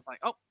Instagram. I'm like,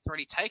 oh, it's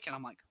already taken.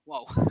 I'm like,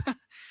 whoa.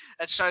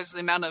 It shows the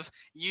amount of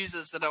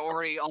users that are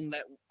already on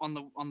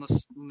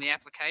the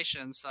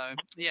application. So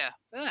yeah,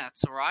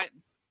 it's all right.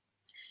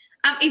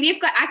 If you've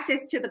got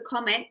access to the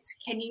comments,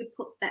 can you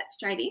put that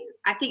straight in?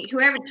 I think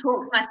whoever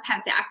talks must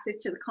have the access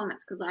to the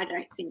comments, because I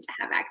don't seem to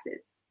have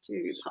access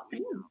to pop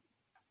in.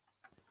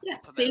 Yeah,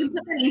 so you can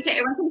put that in so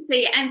everyone can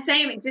see. And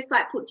same, just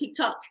like put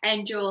TikTok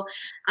and your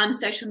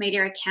social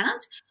media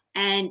account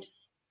and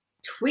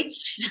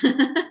Twitch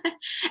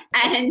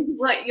and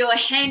what your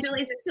handle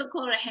is. It's still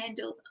called a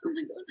handle. Oh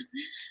my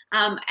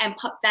god! And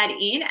pop that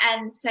in,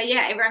 and so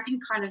everyone can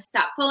kind of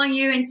start following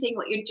you and seeing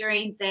what you're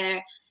doing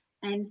there.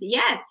 And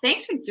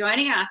thanks for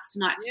joining us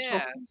tonight.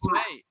 Yeah,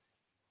 great.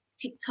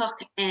 TikTok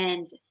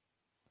and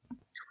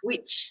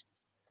Twitch.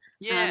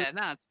 Yeah,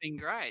 it's been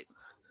great.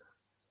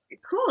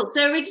 Cool.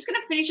 So we're just going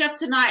to finish off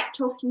tonight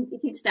talking. You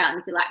can start, and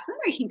if you like, or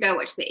you can go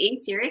watch the E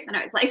series. I know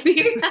it's late for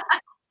you.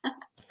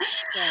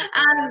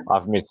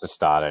 I've missed the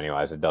start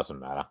anyways. It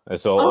doesn't matter.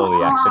 It's all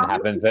the action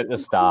happens at the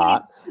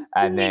start,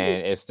 and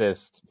then it's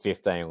just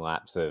 15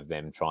 laps of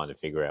them trying to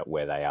figure out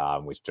where they are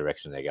and which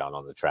direction they're going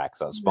on the track.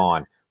 So it's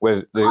fine.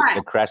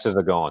 The crashes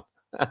are gone.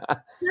 Doesn't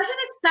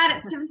it start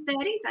at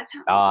 7:30? That's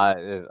how.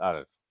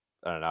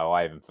 I don't know.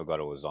 I even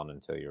forgot it was on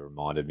until you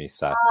reminded me.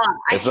 So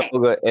okay.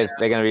 There are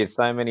going to be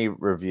so many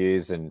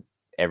reviews and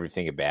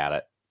everything about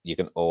it. You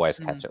can always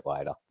catch it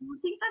later. I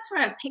think that's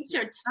what I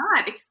pictured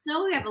tonight, because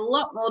now we have a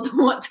lot more than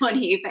what's on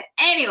here. But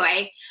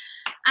anyway,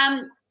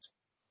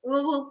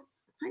 we'll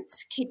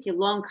let's keep you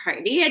long,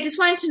 Cody. I just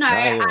wanted to know,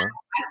 I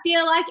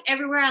feel like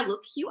everywhere I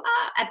look, you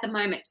are at the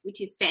moment,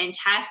 which is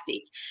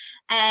fantastic.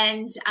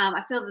 And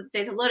I feel that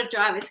there's a lot of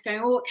drivers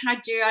going, oh, what can I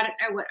do? I don't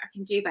know what I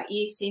can do. But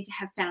you seem to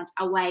have found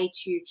a way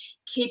to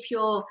keep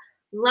your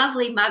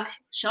lovely mug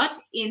shot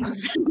in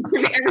front of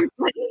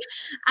everybody.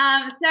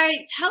 So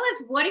tell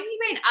us, what have you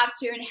been up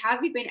to and how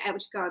have you been able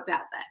to go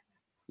about that?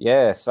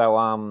 Yeah,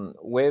 so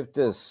we've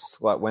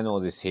just, like, when all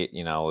this hit,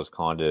 I was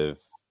kind of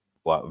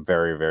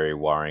very, very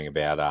worrying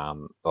about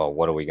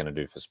what are we going to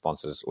do for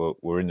sponsors?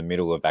 We're in the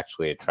middle of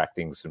actually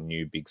attracting some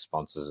new big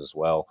sponsors as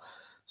well.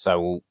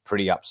 So we're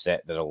pretty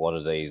upset that a lot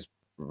of these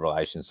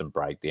relations and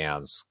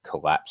breakdowns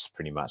collapse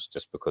pretty much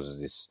just because of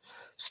this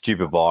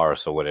stupid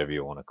virus or whatever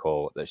you want to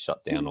call it that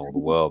shut down all the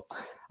world.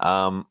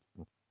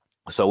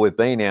 So we've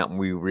been out and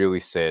we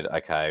really said,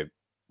 okay,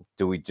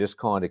 do we just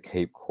kind of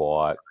keep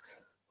quiet,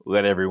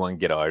 let everyone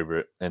get over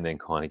it and then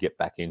kind of get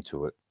back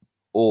into it?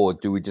 Or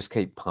do we just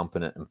keep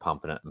pumping it and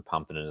pumping it and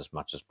pumping it as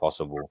much as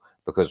possible,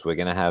 because we're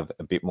going to have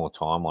a bit more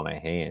time on our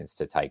hands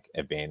to take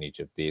advantage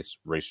of this,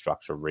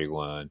 restructure,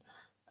 relearn,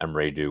 and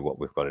redo what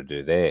we've got to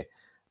do there.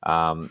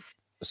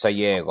 So,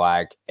 yeah,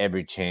 like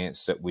every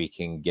chance that we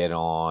can get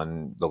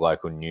on the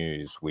local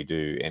news, we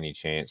do. Any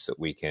chance that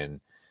we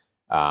can,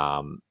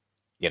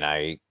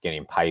 get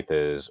in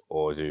papers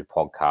or do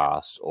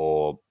podcasts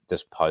or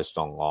just post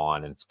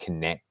online and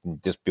connect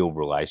and just build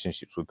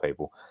relationships with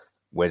people,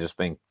 we're just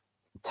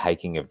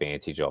taking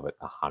advantage of it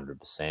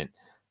 100%.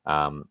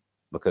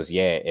 Because,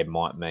 it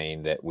might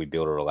mean that we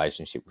build a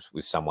relationship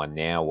with someone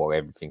now while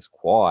everything's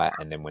quiet,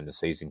 and then when the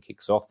season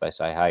kicks off, they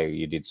say, hey,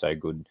 you did so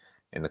good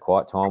in the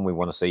quiet time. We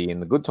want to see you in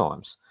the good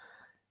times.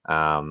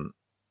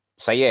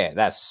 So yeah,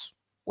 that's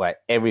like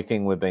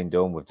everything we've been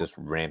doing. We've just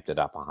ramped it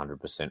up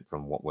 100%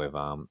 from what we've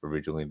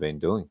originally been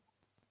doing.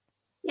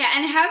 Yeah,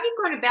 and how have you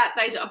gone about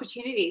those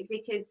opportunities?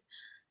 Because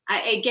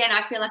again,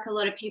 I feel like a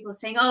lot of people are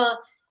saying, "Oh,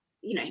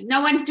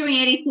 no one's doing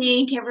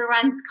anything.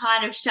 Everyone's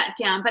kind of shut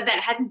down," but that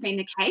hasn't been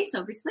the case,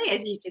 obviously,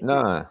 as you just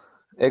mentioned.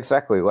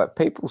 Exactly. Like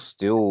people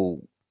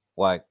still.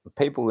 Like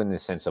people in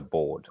this sense are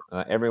bored.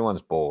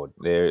 Everyone's bored.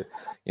 They're,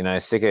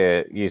 sick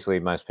of,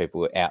 usually most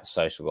people are out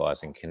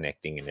socializing,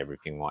 connecting and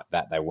everything like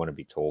that. They want to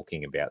be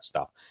talking about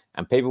stuff,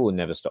 and people will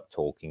never stop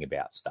talking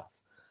about stuff,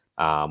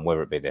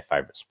 whether it be their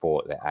favorite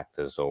sport, their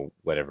actors or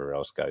whatever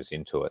else goes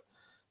into it.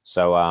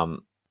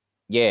 So,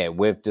 yeah,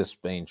 we've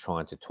just been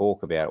trying to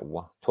talk about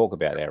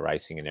our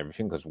racing and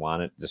everything because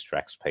one, it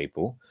distracts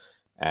people,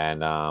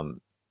 and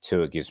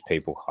two, it gives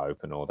people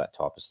hope and all that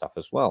type of stuff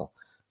as well.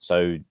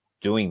 So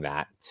doing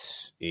that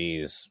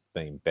is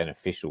being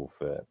beneficial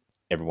for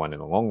everyone in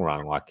the long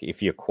run. Like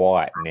if you're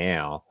quiet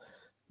now,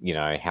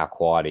 how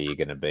quiet are you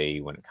going to be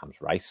when it comes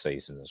race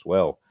season as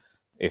well?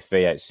 If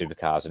V8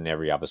 supercars and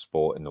every other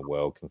sport in the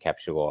world can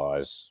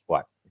capitalize,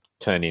 like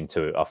turn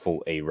into a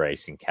full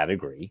e-racing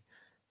category,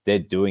 they're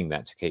doing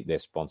that to keep their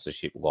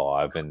sponsorship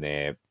live and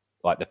their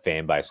like the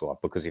fan base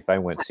live. Because if they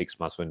went 6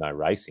 months with no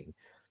racing,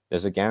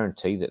 there's a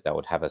guarantee that they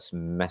would have a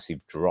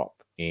massive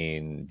drop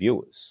in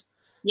viewers.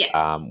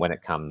 Yeah. When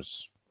it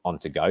comes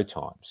onto go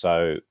time.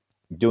 So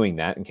doing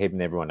that and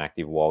keeping everyone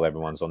active while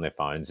everyone's on their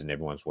phones and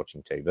everyone's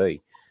watching TV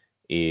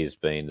is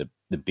being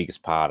the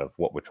biggest part of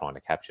what we're trying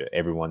to capture.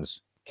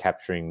 Everyone's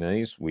capturing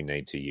these. We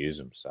need to use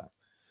them. So.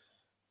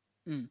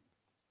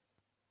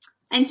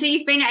 And so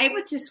you've been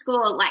able to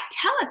score, like,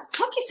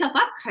 talk yourself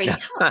up, Cody.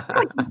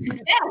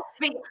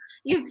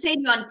 You've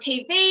seen you on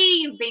TV.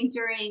 You've been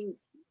doing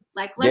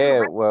like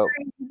local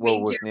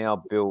we've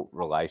now built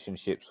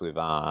relationships with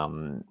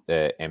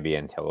the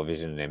NBN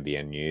Television and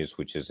NBN News,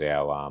 which is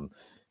our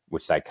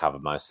which they cover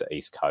most of the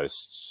East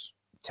Coast's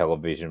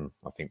television.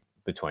 I think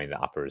between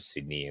the upper of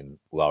Sydney and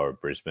lower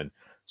of Brisbane.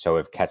 So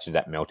we've captured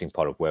that melting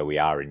pot of where we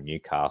are in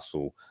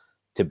Newcastle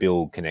to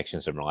build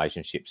connections and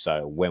relationships.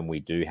 So when we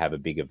do have a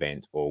big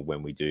event or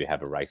when we do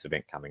have a race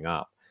event coming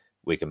up,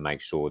 we can make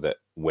sure that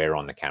we're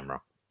on the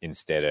camera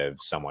instead of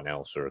someone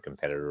else or a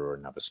competitor or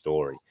another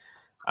story.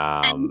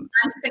 And I'm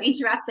just going to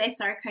interrupt there.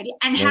 Sorry, Cody.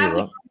 And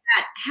how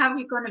have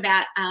you gone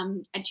about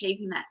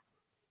achieving that?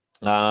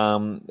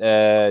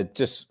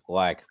 Just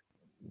like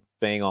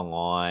being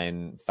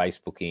online,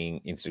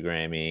 Facebooking,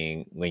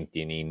 Instagramming,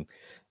 LinkedIning.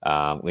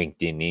 I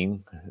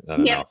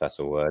don't know if that's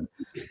a word.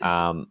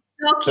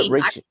 Talking.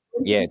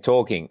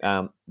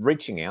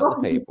 Reaching out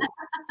to people.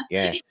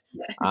 Yeah.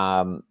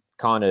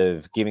 Kind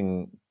of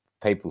giving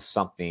people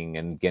something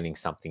and getting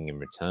something in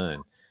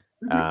return.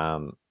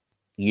 Mm-hmm.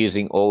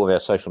 Using all of our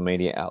social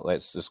media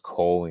outlets, just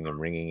calling and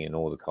ringing and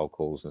all the cold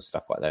calls and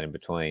stuff like that in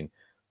between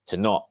to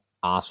not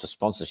ask for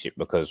sponsorship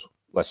because,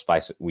 let's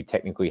face it, we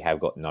technically have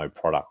got no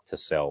product to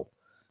sell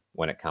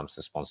when it comes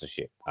to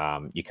sponsorship.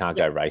 You can't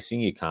go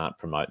racing. You can't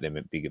promote them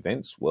at big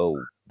events. Well,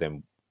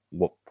 then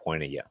what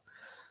point are you?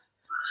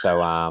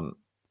 So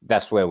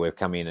that's where we've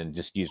come in and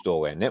just used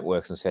all our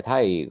networks and said,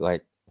 hey,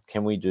 like,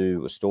 can we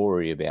do a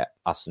story about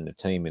us and the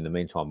team in the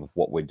meantime of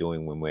what we're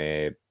doing when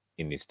we're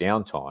in this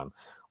downtime?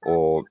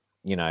 Or,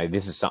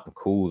 this is something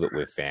cool that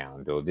we've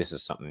found, or this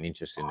is something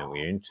interesting that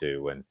we're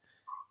into. And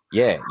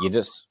yeah, you're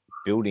just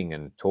building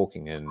and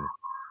talking and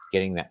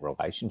getting that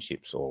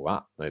relationships all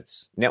up.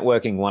 It's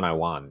networking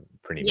 101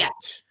 pretty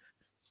much.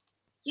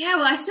 Yeah,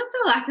 well, I still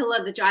feel like a lot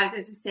of the drivers,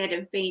 as I said,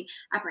 have been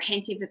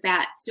apprehensive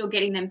about still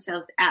getting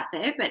themselves out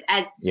there. But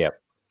as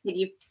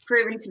you've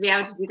proven to be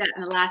able to do that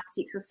in the last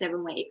 6 or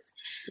 7 weeks.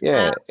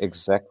 Yeah,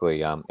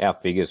 exactly. Our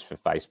figures for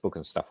Facebook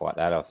and stuff like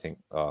that, I think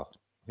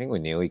we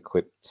nearly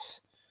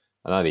clipped.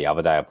 I know the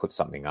other day I put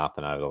something up,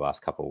 and over the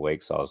last couple of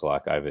weeks, I was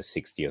like over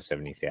 60 or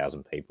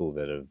 70,000 people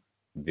that have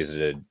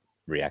visited,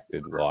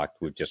 reacted,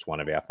 liked with just one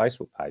of our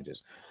Facebook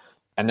pages.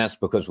 And that's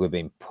because we've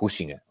been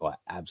pushing it, like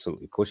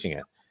absolutely pushing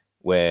it,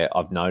 where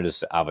I've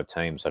noticed that other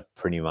teams have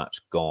pretty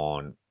much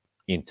gone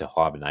into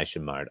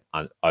hibernation mode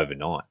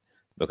overnight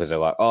because they're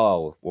like,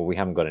 oh, well, we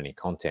haven't got any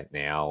content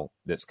now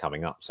that's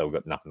coming up, so we've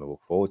got nothing to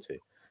look forward to.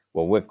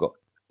 Well, we've got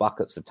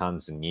buckets of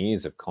tons and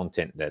years of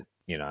content that,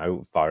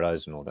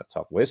 photos and all that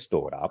stuff we're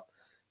stored up.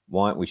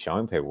 Why aren't we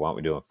showing people? Why aren't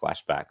we doing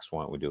flashbacks? Why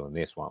aren't we doing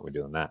this? Why aren't we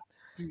doing that?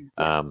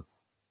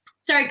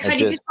 Sorry,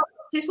 Cody,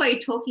 just while you're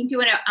talking, do you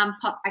want to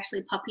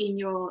pop in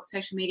your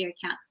social media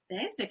accounts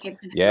there so people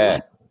can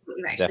know what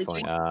you're actually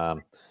definitely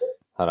doing?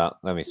 Hold on,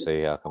 let me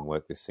see how I can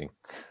work this thing.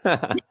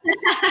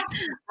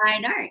 I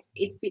know.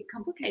 It's a bit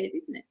complicated,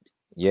 isn't it?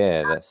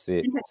 Yeah, that's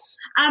it.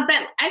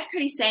 But as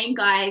Cody's saying,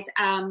 guys,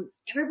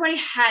 everybody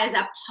has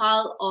a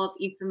pile of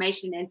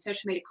information and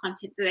social media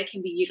content that they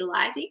can be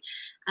utilizing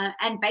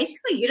and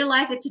basically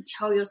utilize it to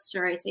tell your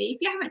story. So if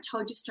you haven't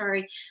told your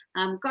story,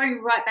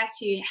 going right back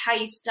to how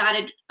you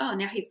started. Oh,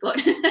 now he's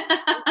gone.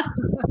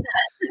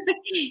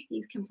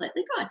 He's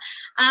completely gone.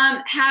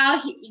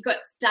 How you got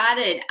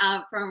started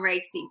from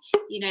racing.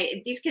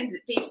 This can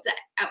be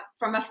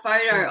from a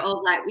photo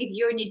of like with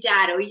you and your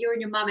dad or you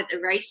and your mum at the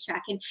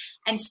racetrack,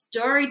 and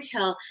story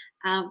tell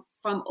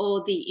from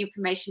all the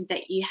information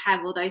that you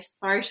have, all those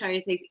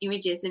photos, these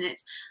images. And I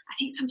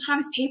think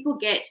sometimes people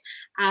get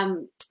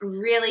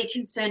really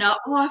concerned,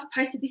 oh, I've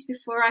posted this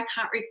before, I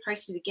can't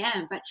repost it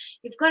again. But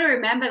you've got to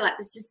remember, like,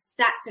 this is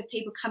stats of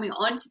people coming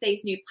onto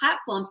these new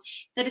platforms,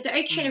 that it's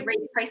okay to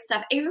repost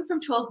stuff even from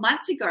 12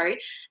 months ago,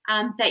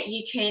 that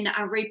you can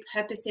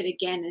repurpose it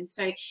again. And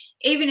so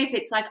even if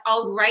it's like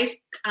old race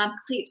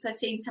clips, I've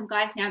seen some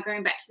guys now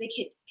going back to the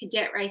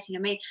cadet racing. I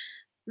mean,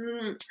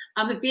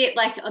 I'm a bit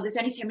like, there's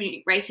only so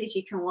many races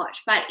you can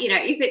watch. But,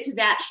 if it's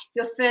about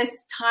your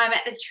first time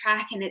at the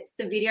track and it's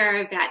the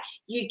video about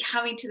you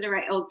coming to the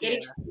race or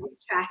getting to the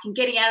track and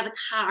getting out of the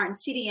car and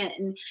sitting in it,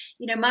 and,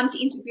 mum's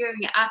interviewing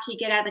you after you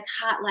get out of the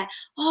car, like,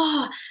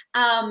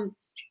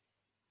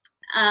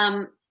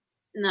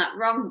 no,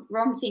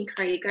 wrong thing,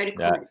 Cody. Go to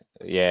comment.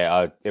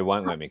 It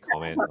won't let me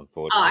comment,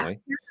 unfortunately.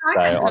 So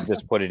I've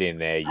just put it in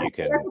there. You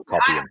can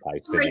copy and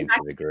paste it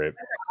into the group.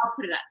 I'll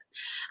put it up.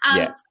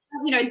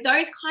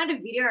 Those kind of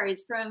videos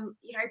from,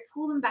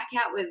 pull them back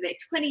out whether they're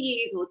 20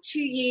 years or 2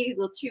 years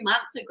or 2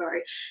 months ago,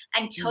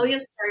 and tell your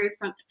story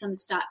from the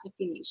start to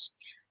finish.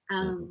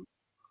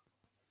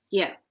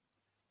 Yeah.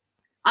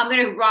 I'm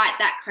going to write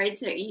that code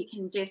so you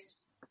can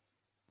just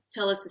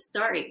tell us a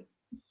story.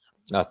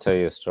 I'll tell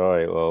you a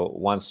story. Well,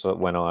 once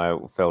when I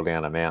fell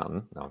down a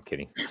mountain, no, I'm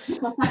kidding.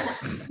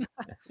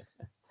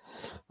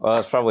 Well,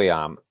 it's probably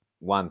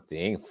one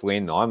thing.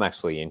 Flynn, I'm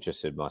actually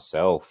interested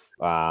myself.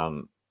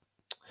 Coming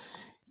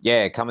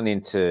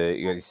into,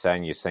 you're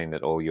saying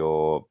that all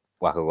your,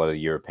 like a lot of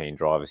European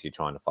drivers you're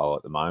trying to follow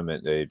at the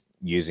moment, they're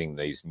using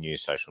these new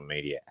social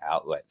media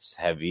outlets.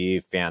 Have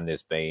you found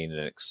there's been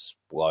an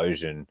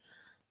explosion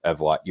of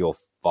like your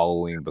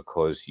following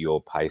because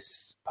you're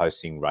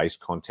posting race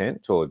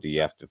content, or do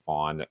you have to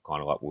find that,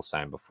 kind of like we were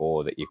saying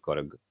before, that you've got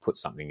to put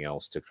something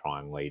else to try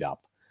and lead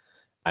up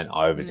and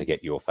over to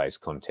get your face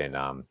content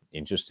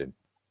interested?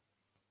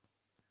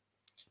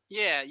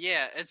 Yeah,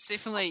 it's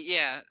definitely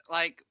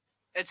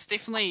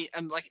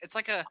it's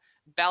like a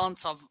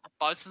balance of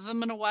both of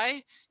them in a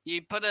way.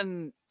 You put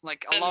in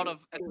like a lot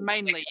of,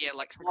 mainly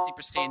like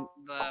 60%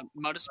 the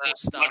motorsport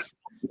stuff,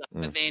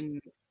 but then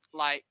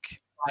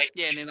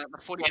and then like the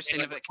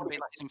 40% of it can be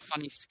like some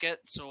funny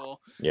skits or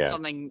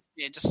something,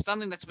 just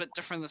something that's a bit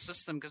different in the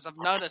system. Because I've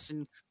noticed,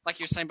 and like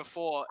you were saying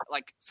before,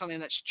 like something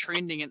that's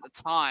trending at the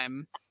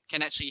time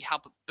can actually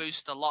help it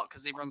boost a lot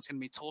because everyone's going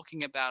to be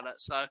talking about it.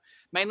 So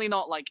mainly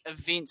not like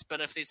events,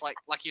 but if there's like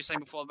you were saying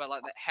before about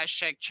like that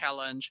hashtag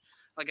challenge,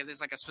 like if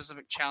there's like a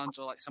specific challenge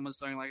or like someone's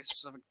doing like a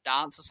specific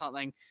dance or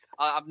something,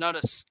 I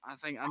noticed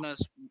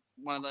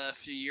one of the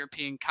few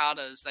European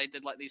karters, they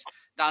did like these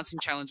dancing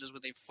challenges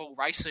with a full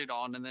race suit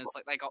on, and then it's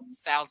like they got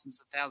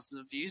thousands and thousands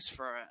of views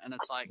for it, and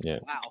it's like,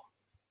 wow.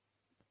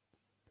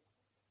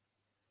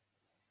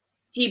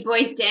 Do you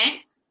boys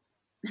dance?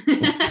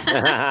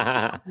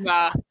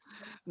 Nah,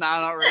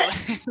 not really.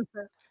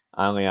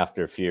 Only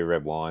after a few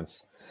red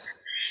wines.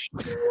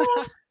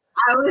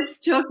 I was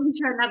talking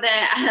to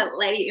another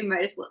lady in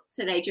motorsports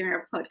today during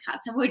a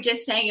podcast, and we were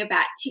just saying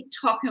about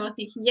TikTok, and we're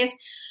thinking, yes,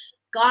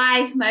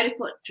 guys,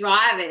 motorsport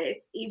drivers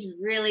is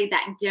really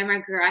that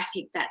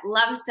demographic that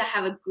loves to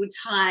have a good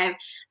time,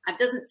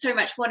 doesn't so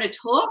much want to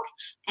talk,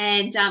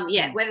 and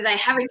whether they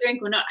have a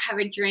drink or not have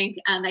a drink,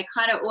 they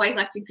kind of always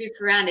like to goof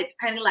around. It's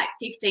only like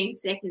 15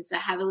 seconds to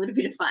have a little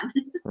bit of fun.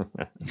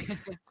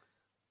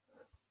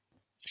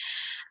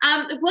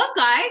 Well,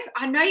 guys,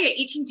 I know you're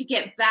itching to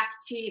get back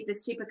to the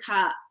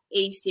Supercar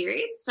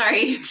E-Series.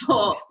 Sorry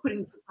for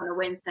putting this on a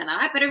Wednesday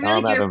night, but I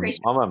really do appreciate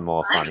it. I'm having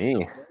more fun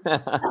here.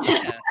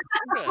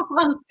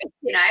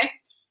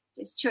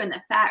 Just chewing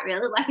the fat,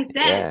 really. Like I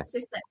said, it's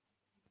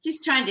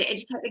just trying to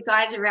educate the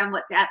guys around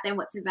what's out there and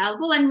what's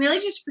available, and really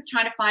just for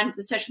trying to find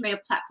the social media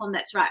platform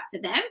that's right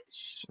for them.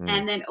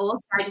 And then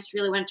also I just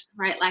really wanted to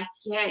promote,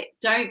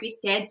 don't be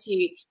scared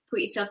to put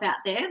yourself out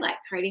there like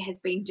Cody has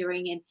been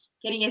doing, and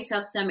getting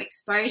yourself some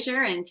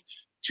exposure and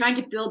trying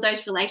to build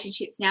those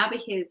relationships now,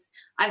 because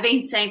I've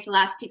been saying for the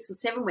last 6 or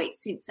 7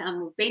 weeks since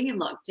we've been in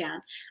lockdown,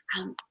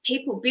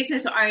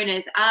 business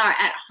owners are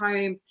at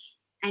home,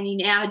 and you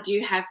now do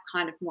have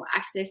kind of more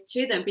access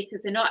to them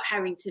because they're not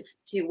having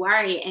to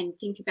worry and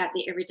think about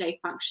the everyday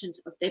functions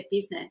of their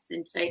business.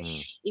 And so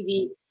if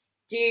you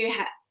do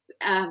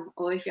have,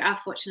 or if you are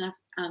fortunate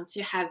enough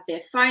to have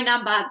their phone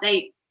number,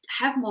 they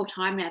have more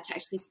time now to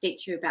actually speak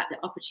to you about the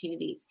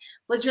opportunities.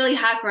 What's really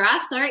hard for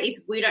us, though,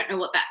 is we don't know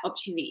what that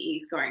opportunity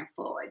is going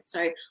forward.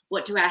 So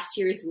what do our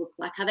series look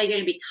like? Are they going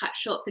to be cut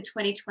short for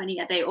 2020?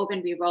 Are they all going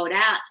to be rolled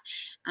out?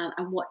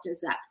 And what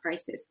does that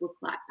process look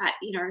like? But,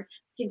 we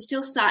can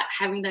still start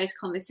having those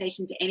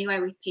conversations anyway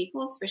with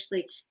people,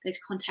 especially those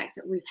contacts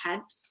that we've had,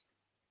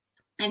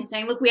 and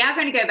saying, look, we are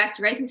going to go back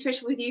to racing,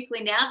 especially with you,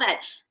 Flynn, now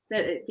that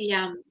the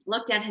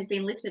lockdown has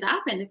been lifted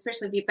up, and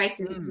especially if you're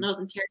based in the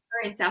Northern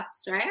Territory in South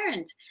Australia,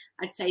 and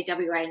I'd say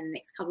WA in the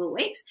next couple of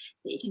weeks,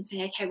 that you can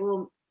say, okay,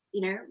 well,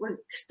 we're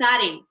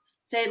starting.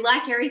 So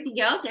like everything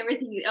else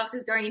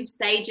is going in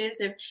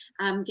stages of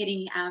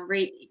getting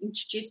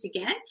reintroduced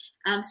again.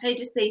 So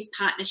just these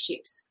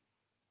partnerships.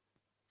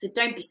 So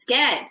don't be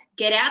scared.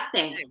 Get out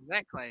there. Yeah,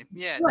 exactly.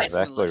 Yeah, Good.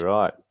 Exactly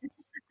right.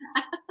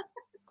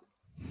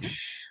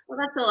 Well,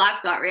 that's all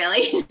I've got,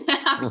 really.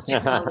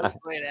 Sweet as.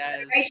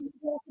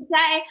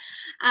 Today,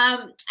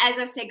 as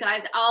I said,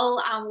 guys,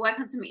 I'll work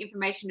on some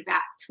information about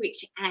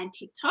Twitch and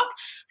TikTok,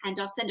 and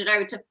I'll send it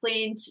over to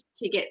Flynn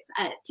to get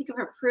a tick of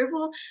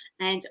approval,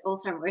 and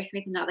also I'm working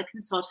with another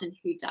consultant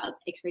who does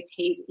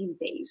expertise in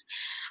these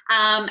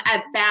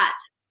about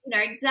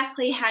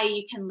exactly how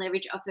you can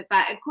leverage off it.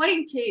 But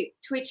according to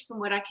Twitch, from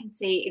what I can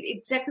see, it's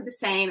exactly the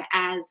same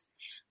as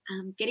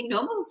getting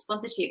normal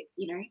sponsorship.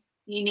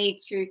 You need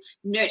to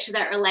nurture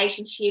that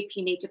relationship.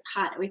 You need to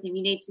partner with them.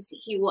 You need to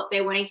hear what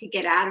they're wanting to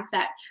get out of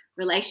that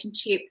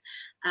relationship.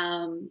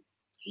 Do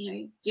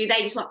they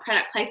just want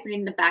product placement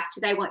in the back?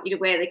 Do they want you to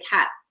wear the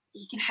cap?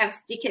 You can have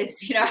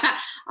stickers.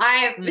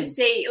 I have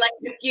seen like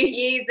in a few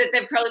years that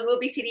they probably will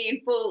be sitting in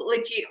full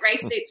legit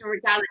race suits or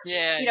regardless.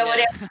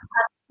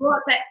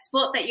 Whatever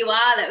sport that you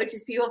are, that would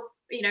just be all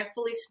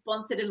fully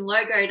sponsored and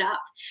logoed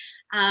up.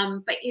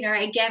 But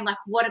again, like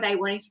what are they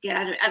wanting to get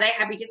out of it? Are they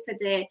happy just for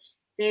their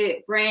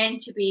brand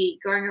to be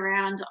going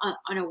around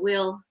on a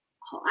wheel?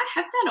 Oh, I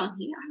have that on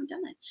here. I haven't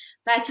done it.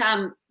 But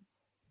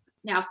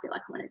now I feel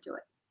like I want to do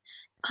it.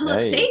 Oh,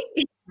 look, see?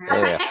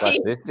 Yeah, that's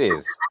this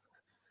is.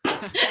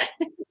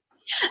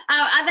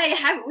 Are they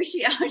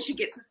happy? I should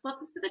get some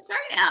sponsors for the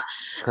show now.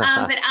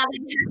 But are they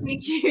happy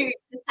to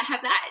just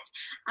have that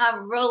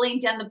rolling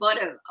down the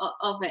bottom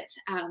of it?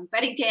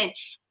 But again,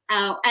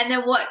 and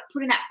then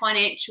putting that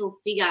financial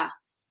figure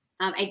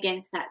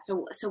against that.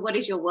 So what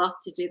is your wealth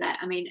to do that?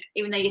 I mean,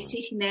 even though you're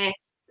sitting there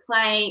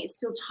playing, it's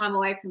still time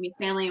away from your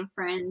family and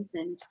friends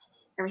and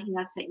everything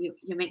else that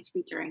you're meant to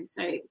be doing.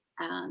 So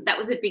that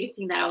was the biggest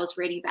thing that I was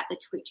reading about the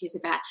Twitch, is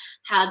about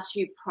how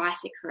to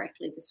price it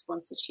correctly, the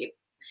sponsorship.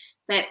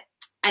 But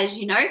as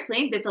you know,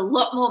 Flynn, there's a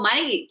lot more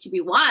money to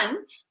be won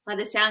by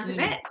the sounds of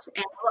it, and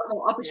a lot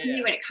more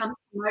opportunity when it comes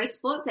to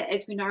motorsports.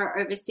 As we know,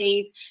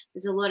 overseas,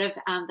 there's a lot of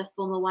the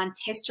Formula One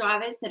test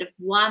drivers that have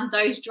won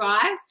those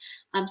drives.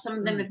 Some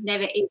of them have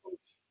never even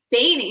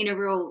been in a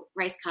real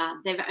race car.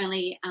 They've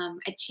only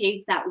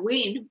achieved that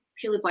win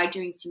purely by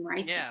doing sim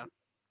racing. Yeah,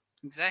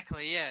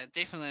 exactly. Yeah,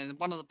 definitely.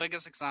 One of the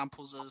biggest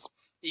examples is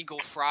Igor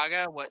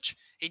Fraga, which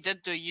he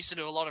used to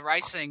do a lot of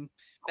racing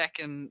back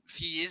a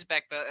few years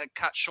back, but it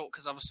cut short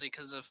because of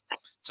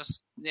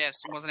just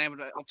wasn't able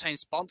to obtain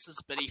sponsors.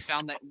 But he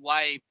found that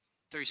way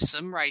through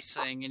sim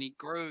racing, and he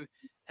grew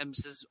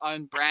his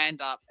own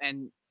brand up,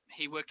 and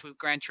he worked with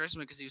Gran Turismo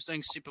because he was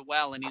doing super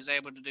well, and he was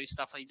able to do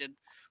stuff. He did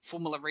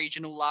Formula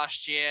Regional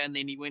last year, and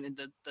then he went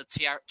into the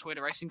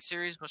Toyota Racing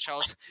Series, which I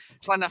was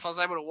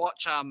able to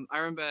watch. I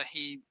remember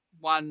he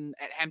won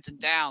at Hampton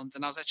Downs,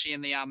 and I was actually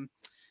in the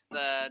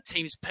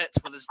team's pits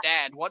with his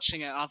dad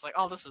watching it, and I was like,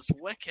 oh, this is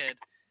wicked.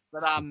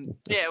 But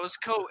it was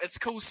cool. It's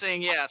cool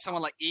seeing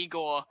someone like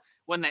Igor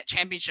win that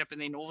championship, and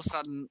then all of a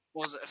sudden,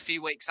 was it a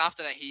few weeks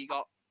after that, he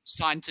got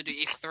signed to do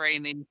F3,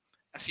 and then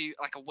a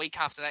week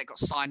after that got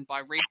signed by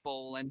Red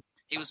Bull, and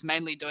he was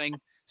mainly doing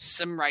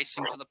sim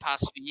racing for the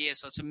past few years.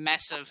 So he's a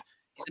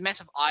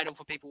massive idol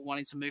for people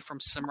wanting to move from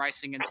sim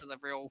racing into the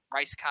real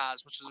race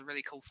cars, which is a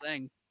really cool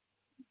thing.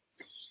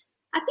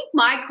 I think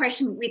my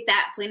question with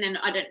that, Flynn, and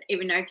I don't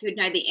even know if you would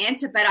know the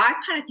answer, but I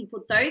kind of think,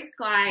 well, those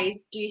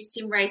guys do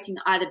sim racing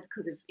either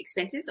because of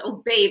expenses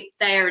or B, if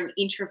they are an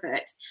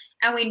introvert.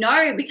 And we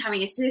know,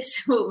 becoming a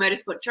successful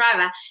motorsport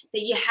driver,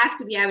 that you have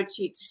to be able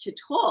to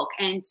talk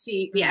and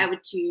to be able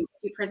to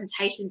do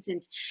presentations,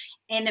 and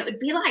it would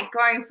be like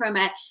going from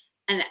a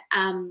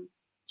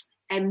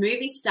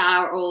movie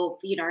star or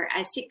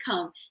a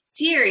sitcom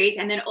series,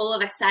 and then all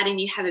of a sudden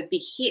you have a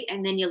big hit,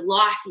 and then your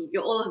life,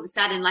 you're all of a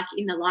sudden like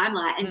in the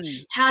limelight. And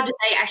how do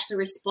they actually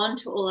respond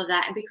to all of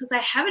that? And because they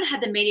haven't had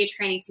the media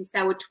training since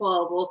they were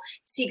 12 or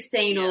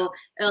 16 or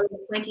early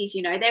 20s,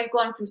 they've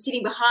gone from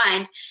sitting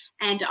behind.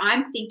 And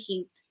I'm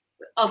thinking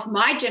of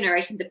my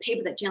generation, the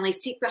people that generally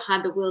sit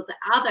behind the wheels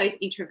are those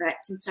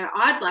introverts. And so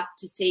I'd like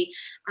to see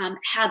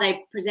how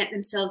they present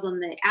themselves on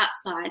the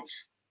outside,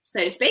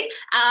 so to speak,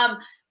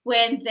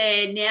 when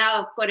they're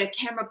now got a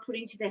camera put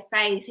into their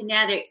face, and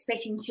now they're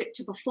expecting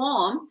to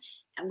perform,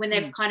 and when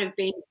they've kind of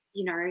been,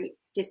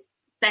 just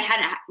they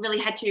hadn't really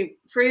had to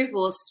prove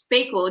or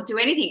speak or do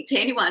anything to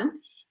anyone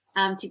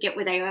to get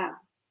where they are.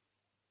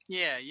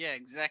 Yeah,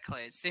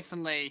 exactly. It's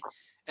definitely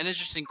an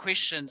interesting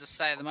question to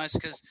say the most,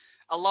 because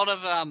a lot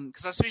of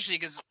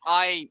because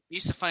I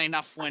used to, funny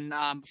enough, when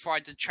before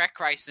I did track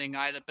racing,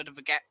 I had a bit of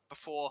a gap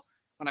before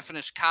when I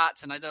finished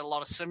karts, and I did a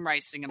lot of sim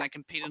racing, and I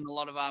competed in a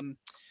lot of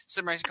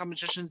sim racing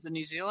competitions in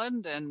New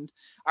Zealand. And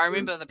I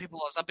remember the people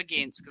I was up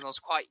against, because I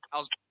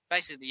was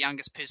basically the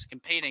youngest person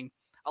competing.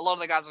 A lot of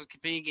the guys I was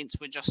competing against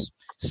were just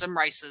sim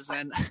racers,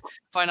 and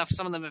funny enough,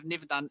 some of them have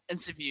never done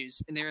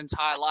interviews in their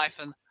entire life.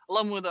 And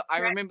I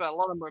remember a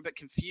lot of them were a bit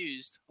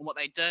confused on what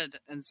they did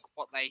and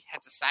what they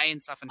had to say and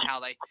stuff, and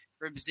how they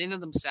represented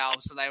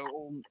themselves. So they were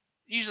all,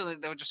 usually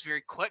they were just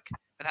very quick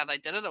with how they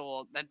did it,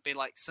 or they'd be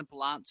like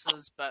simple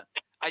answers. But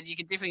you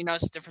can definitely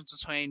notice the difference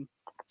between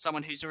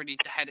someone who's already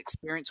had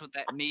experience with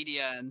that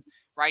media and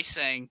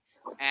racing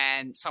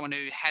and someone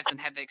who hasn't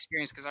had the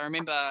experience. Because I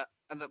remember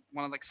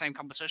one of the same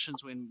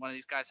competitions when one of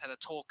these guys had a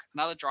talk,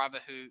 another driver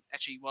who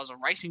actually was a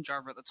racing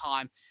driver at the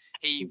time,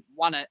 he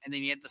won it, and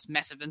then he had this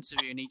massive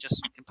interview, and he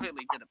just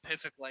completely did it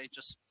perfectly,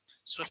 just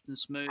swift and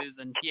smooth.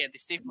 And yeah,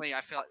 there's definitely,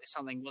 I feel like there's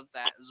something with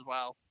that as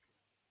well.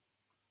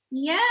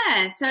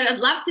 Yeah, so I'd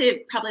love to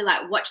probably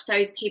like watch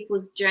those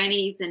people's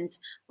journeys and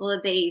all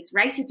of these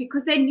races,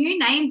 because they're new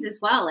names as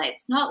well.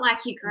 It's not like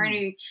you're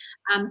going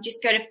to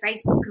just go to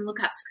Facebook and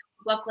look up Scott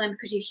McLaughlin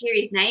because you hear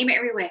his name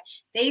everywhere.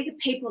 These are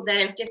people that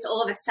have just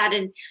all of a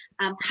sudden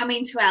come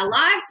into our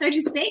lives, so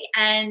to speak,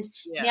 and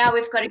now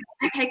we've got to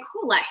go, okay,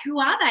 cool, like who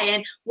are they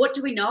and what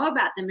do we know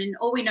about them? And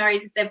all we know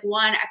is that they've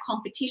won a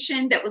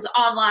competition that was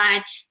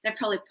online. They've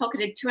probably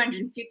pocketed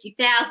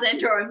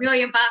 $250,000 or $1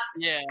 million,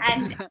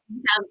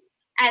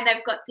 and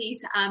they've got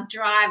this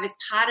drive as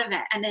part of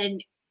it. And then,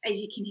 as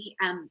you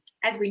can,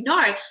 as we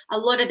know, a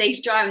lot of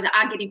these drivers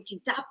are getting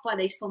picked up by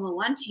these Formula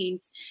One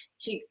teams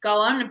to go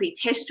on and be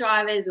test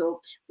drivers or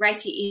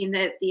race in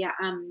the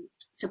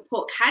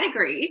support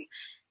categories,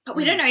 but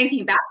we don't know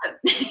anything about them.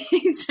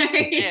 So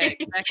yeah,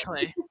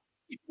 exactly.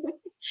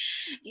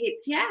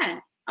 It's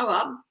Oh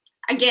well.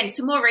 Again,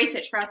 some more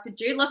research for us to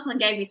do. Lachlan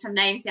gave me some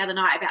names the other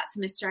night about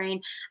some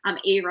Australian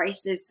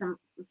e-racers,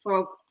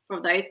 for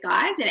those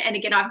guys, and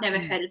again, I've never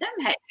heard of them.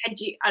 Had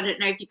you? I don't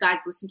know if you guys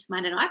listened to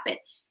Monday night, but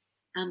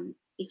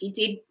if you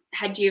did,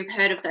 had you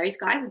heard of those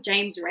guys?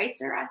 James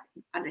Racer,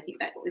 I don't think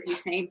that was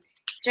his name.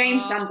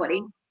 James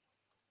somebody.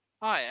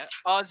 Oh yeah.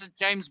 Oh, is it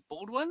James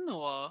Baldwin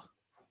or?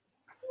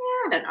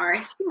 Yeah, I don't know.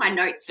 It's in my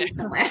notes here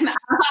somewhere.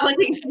 I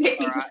wasn't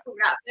expecting to pull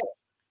it up.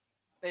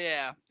 But...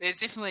 Yeah, there's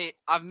definitely.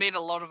 I've met a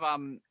lot of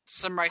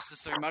sim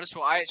racers through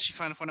motorsport. I actually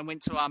found when I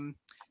went to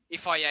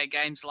FIA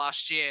Games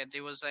last year,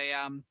 there was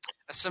a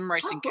sim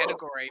racing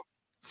category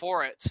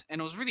for it,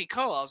 and it was really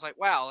cool. I was like,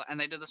 wow! And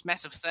they did this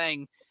massive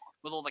thing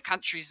with all the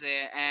countries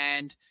there.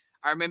 And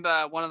I remember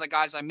one of the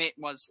guys I met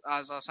was,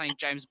 as I was saying,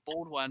 James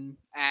Baldwin,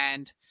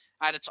 and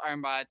I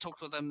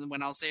talked with him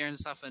when I was there and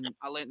stuff, and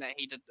I learned that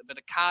he did a bit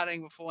of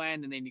karting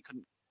beforehand, and then he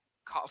couldn't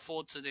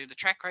afford to do the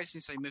track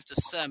racing, so he moved to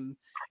sim,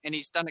 and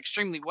he's done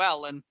extremely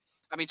well. And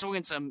I've been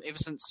talking to him ever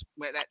since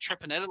that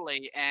trip in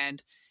Italy,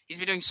 and he's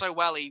been doing so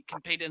well. He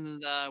competed in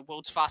the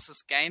World's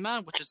Fastest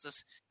Gamer, which is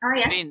this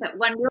event.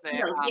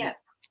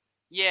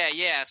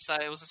 Yeah. So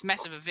it was this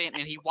massive event,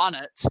 and he won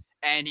it,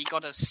 and he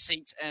got a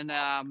seat in,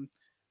 I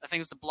think it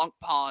was the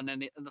Blancpain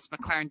and this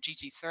McLaren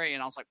GT3,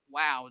 and I was like,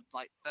 wow,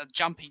 like the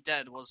jump he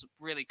did was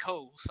really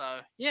cool. So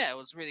yeah, it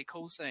was really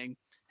cool seeing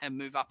him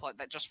move up like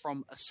that just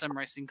from a sim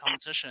racing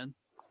competition.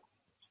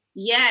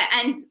 Yeah,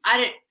 and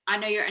I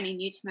know you're only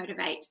new to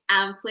Motivate,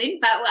 Flynn,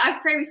 but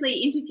I've previously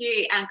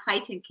interviewed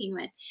Clayton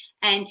Kingman,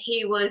 and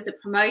he was the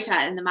promoter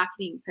and the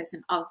marketing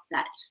person of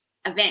that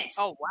event.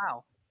 Oh,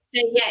 wow.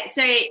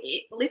 So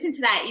listen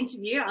to that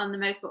interview on the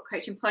Motorsport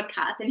Coaching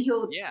Podcast, and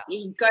he'll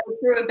go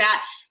through about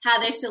how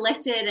they're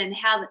selected and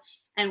how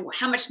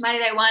much money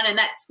they won, and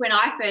that's when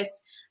I first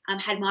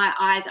had my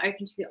eyes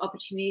open to the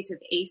opportunities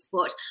of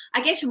esport.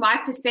 I guess from my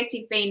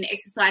perspective, being an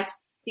exercise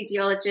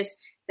physiologist,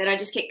 that I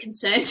just get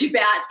concerned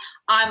about.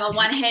 I'm on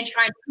one hand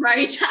trying to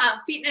promote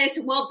fitness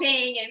and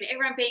well-being and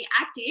everyone being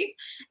active,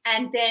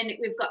 and then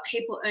we've got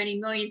people earning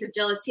millions of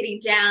dollars sitting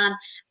down,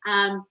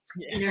 not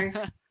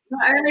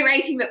only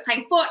racing but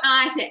playing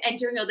Fortnite and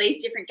doing all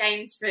these different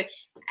games for,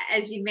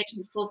 as you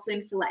mentioned before,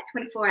 Flynn, for like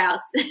 24 hours.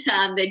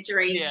 They're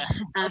doing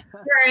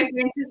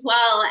events as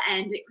well,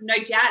 and no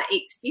doubt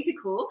it's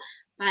physical,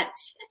 but I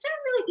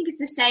don't really think it's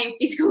the same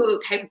physical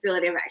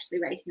capability of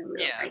actually racing a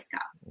real race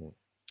car.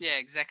 Yeah,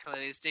 exactly.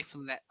 There's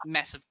definitely that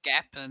massive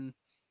gap, and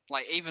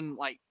like even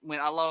like when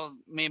a lot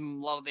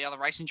of the other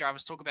racing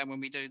drivers talk about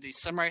when we do these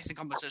sim racing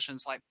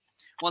competitions, like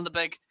one of the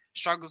big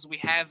struggles we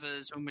have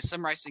is when we're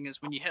sim racing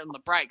is when you hit on the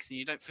brakes and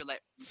you don't feel that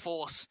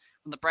force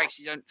on the brakes,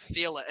 you don't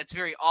feel it. It's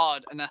very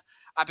odd, and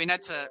I've been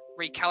able to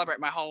recalibrate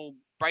my whole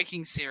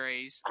braking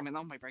series. I mean,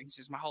 not my braking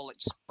series, my whole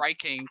just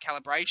braking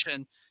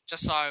calibration,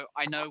 just so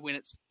I know when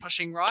it's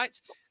pushing right.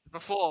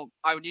 Before,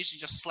 I would usually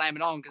just slam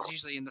it on, because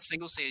usually in the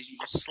single series, you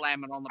just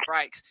slam it on the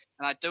brakes,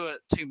 and I do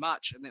it too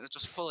much, and then it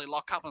just fully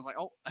lock up. And I was like,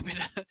 oh, I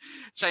better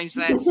change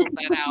that, sort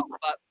that out.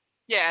 But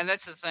yeah, and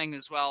that's the thing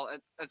as well.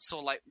 It's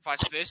sort of like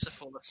vice versa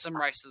for the sim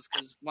racers,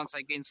 because once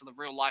they get into the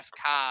real life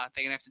car,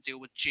 they're gonna have to deal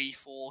with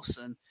G-force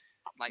and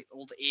like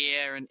all the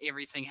air and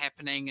everything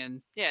happening.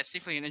 And yeah, it's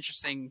definitely an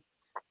interesting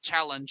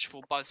challenge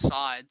for both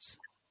sides.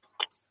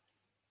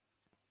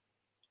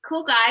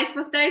 Cool, guys.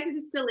 For those who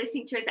are still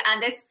listening to us,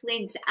 there's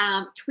Flynn's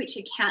Twitch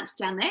account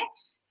down there.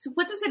 So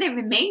what does it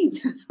even mean?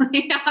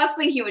 I was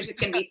thinking it was just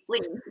going to be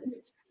Flynn.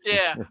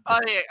 Yeah.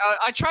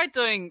 I tried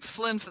doing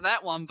Flynn for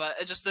that one, but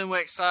it just didn't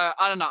work. So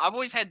I don't know. I've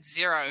always had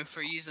Zero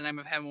for a username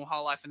of having my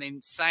whole life, and then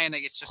saying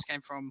it just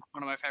came from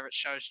one of my favorite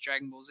shows,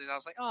 Dragon Ball Z. I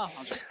was like, oh,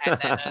 I'll just add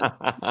that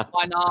in.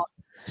 Why not?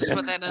 Just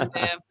put that in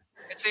there.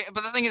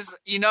 But the thing is,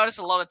 you notice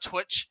a lot of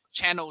Twitch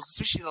channels,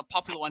 especially the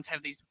popular ones,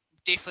 have these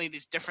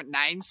different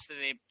names to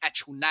their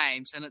actual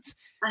names, and it's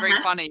very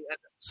funny. It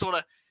sort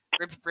of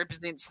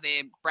represents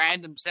their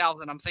brand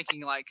themselves, and I'm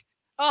thinking like,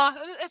 oh,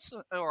 it's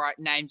an all right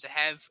name to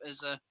have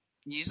as a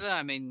user.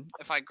 I mean,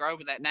 if I grow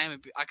with that name,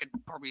 I could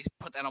probably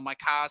put that on my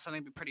car.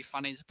 Something would be pretty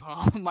funny to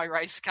put on my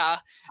race car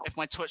if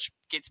my Twitch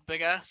gets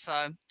bigger.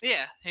 So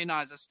yeah, who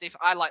knows?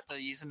 I like the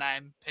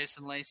username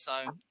personally. So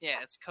yeah,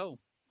 it's cool.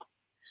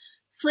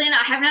 Flynn,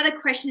 I have another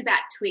question about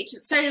Twitch.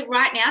 So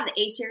right now the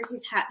E-Series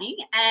is happening,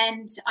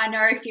 and I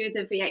know a few of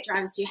the V8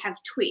 drivers do have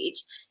Twitch.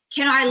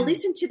 Can I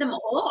listen to them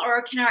all,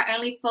 or can I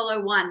only follow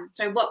one?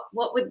 So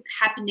what would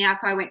happen now if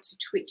I went to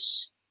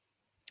Twitch?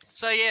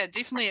 So yeah,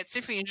 definitely, it's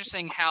definitely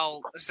interesting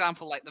how,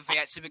 example, like the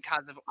V8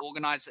 Supercars have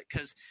organized it,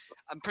 because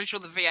I'm pretty sure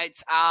the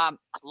V8s are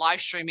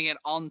live streaming it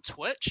on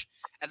Twitch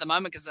at the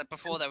moment, because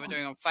before they were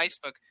doing it on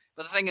Facebook.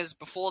 But the thing is,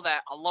 before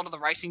that, a lot of the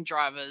racing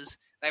drivers,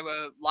 they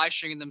were live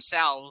streaming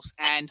themselves,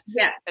 and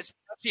it's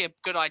actually a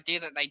good idea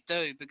that they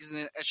do, because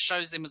it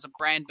shows them as a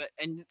brand.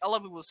 And a lot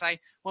of people will say,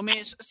 well, man,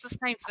 it's the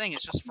same thing.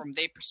 It's just from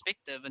their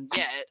perspective, and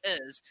yeah,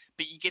 it is.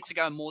 But you get to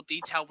go in more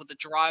detail with the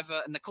driver,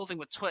 and the cool thing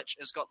with Twitch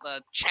is got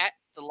the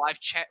live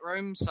chat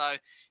room, so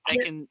you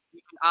can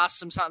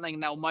ask them something,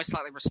 and they'll most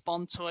likely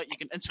respond to it. You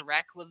can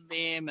interact with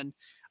them, and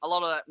a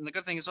lot of that. And the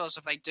good thing is also,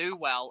 if they do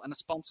well and a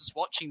sponsor's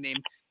watching them,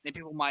 then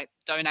people might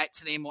donate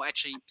to them or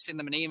actually send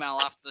them an email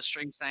after the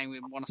stream saying we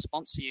want to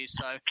sponsor you.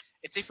 So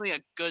it's definitely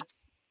a good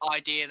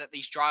idea that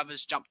these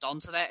drivers jumped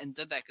onto that and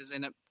did that, because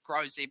then it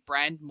grows their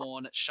brand more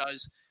and it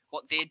shows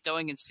what they're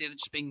doing instead of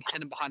just being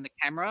hidden behind the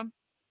camera.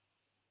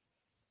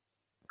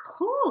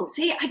 Cool.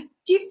 See, I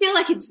do feel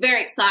like it's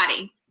very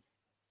exciting.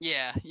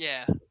 Yeah.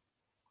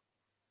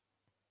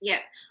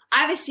 I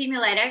have a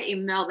simulator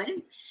in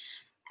Melbourne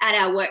at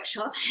our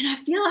workshop, and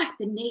I feel like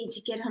the need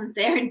to get on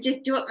there and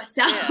just do it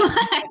myself.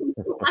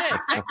 Yeah,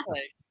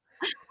 exactly.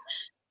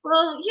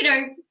 Well,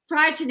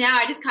 prior to now,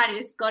 I just kind of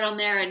just got on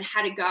there and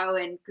had a go,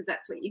 and because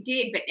that's what you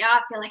did. But now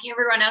I feel like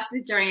everyone else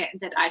is doing it,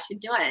 that I should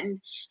do it. And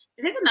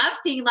there's another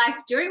thing, like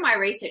during my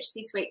research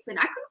this week, Flynn,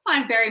 I couldn't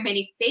find very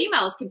many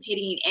females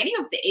competing in any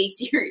of the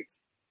E-Series.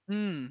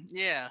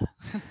 Yeah.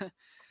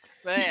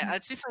 But yeah,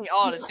 it's definitely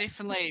odd. It's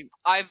definitely,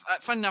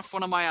 funny enough,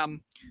 one of my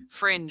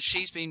friends,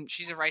 she's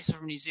a racer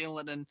from New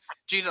Zealand, and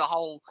due to the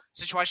whole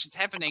situations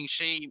happening,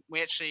 she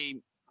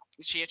actually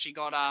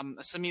got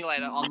a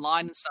simulator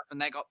online and stuff, and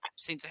that got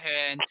sent to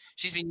her, and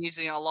she's been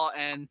using it a lot.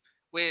 And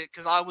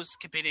because I was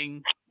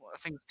competing, I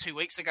think 2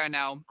 weeks ago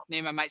now, me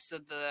and my mates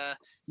did the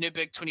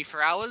Nürburgring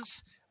 24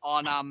 hours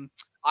on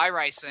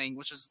iRacing,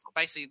 which is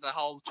basically the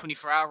whole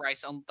 24-hour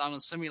race done on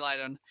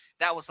simulator, and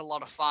that was a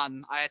lot of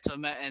fun, I had to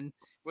admit. And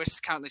we're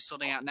currently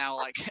sorting out now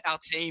like our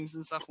teams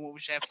and stuff and what we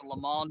should have for Le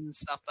Mans and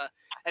stuff. But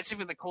that's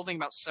definitely the cool thing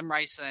about sim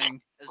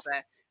racing, is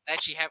that they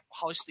actually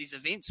host these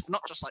events,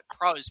 not just like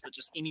pros, but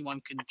just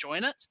anyone can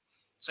join it.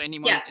 So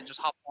anyone can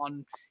just hop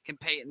on,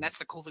 compete. And that's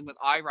the cool thing with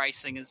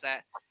iRacing, is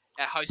that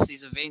it hosts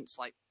these events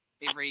like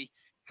every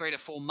 3 to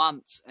 4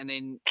 months, and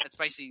then it's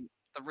basically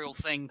the real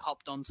thing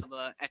hopped onto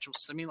the actual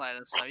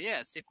simulator. So yeah,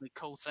 it's definitely a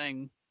cool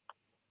thing.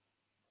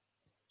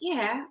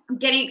 Yeah, I'm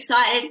getting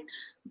excited,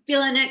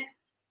 feeling it.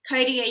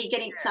 Cody, are you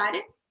getting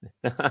excited?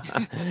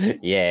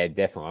 Yeah,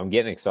 definitely. I'm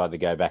getting excited to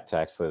go back to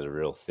actually the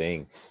real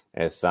thing.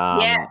 It's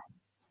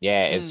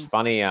it's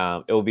funny.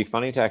 It will be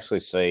funny to actually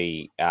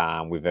see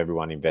with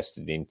everyone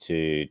invested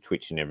into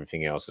Twitch and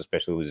everything else,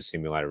 especially with the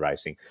simulator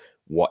racing,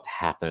 what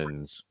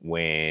happens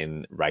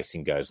when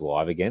racing goes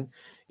live again.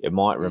 You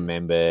might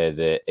remember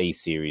the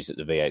E-Series that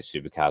the V8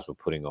 Supercars were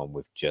putting on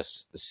with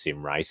just the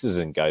sim races,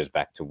 and goes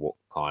back to what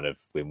kind of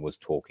Wim was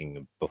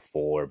talking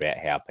before about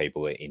how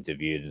people are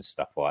interviewed and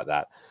stuff like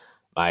that.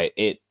 Mate,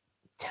 it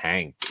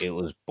tanked. It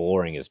was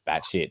boring as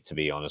batshit, to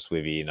be honest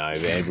with you.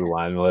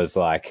 Everyone was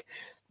like,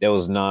 there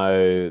was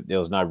no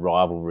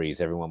rivalries.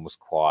 Everyone was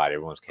quiet.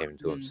 Everyone was keeping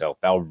to himself.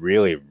 They were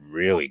really,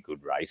 really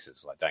good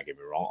races. Like, don't get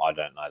me wrong, I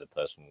don't know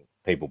the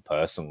people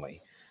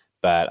personally,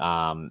 but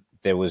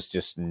there was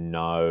just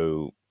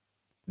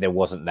there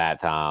wasn't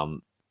that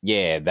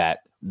that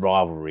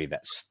rivalry,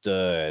 that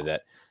stir,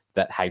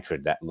 that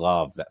hatred, that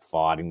love, that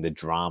fighting, the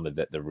drama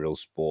that the real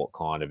sport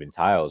kind of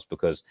entails.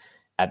 Because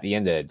at the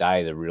end of the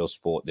day, the real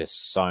sport, there's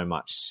so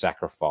much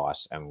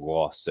sacrifice and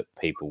loss that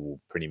people will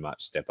pretty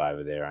much step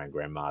over their own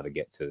grandma to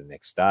get to the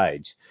next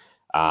stage.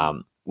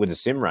 With the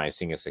sim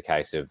racing, it's a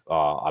case of,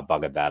 I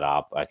buggered that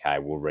up. Okay,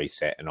 we'll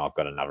reset, and I've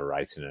got another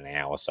race in an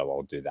hour, so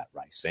I'll do that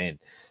race then.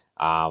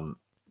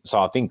 So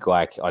I think,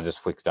 like, I just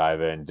flicked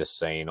over and just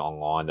seen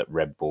online that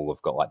Red Bull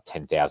have got like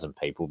 10,000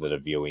 people that are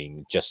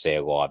viewing just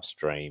their live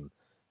stream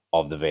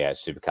of the V8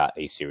 Supercar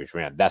E-Series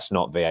round. That's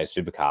not V8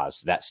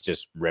 Supercars. That's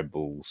just Red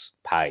Bull's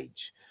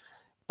page.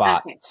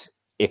 But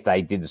if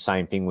they did the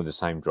same thing with the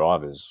same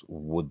drivers,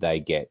 would they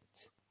get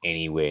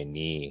anywhere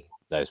near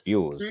those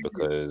viewers?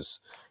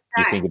 Because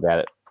you think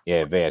about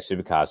it, V8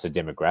 Supercars, the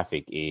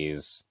demographic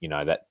is,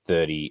 that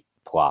 30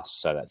 plus,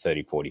 so that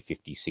 30, 40,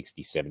 50,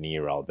 60,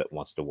 70-year-old that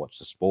wants to watch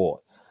the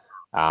sport.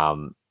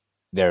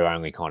 they're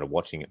only kind of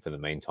watching it for the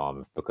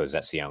meantime because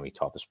that's the only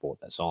type of sport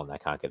that's on. They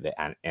can't get the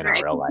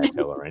NRL,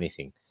 AFL, or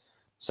anything.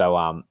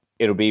 So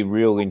it'll be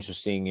real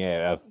interesting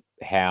of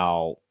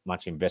how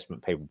much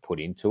investment people put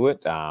into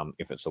it.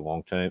 If it's a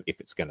long term, if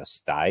it's going to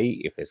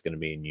stay, if there's going to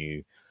be a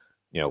new,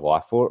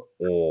 life for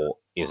it, or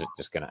is it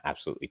just going to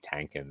absolutely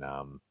tank and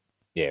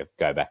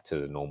go back to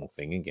the normal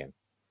thing again?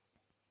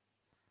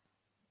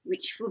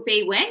 Which will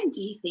be when,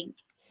 do you think?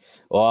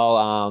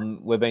 Well,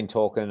 we've been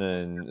talking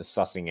and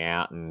sussing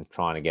out and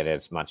trying to get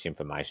as much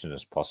information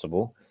as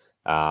possible.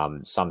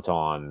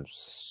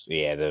 Sometimes,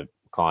 the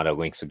kind of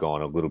links are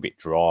gone a little bit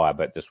dry,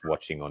 but just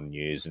watching on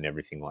news and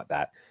everything like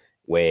that,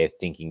 we're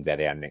thinking that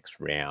our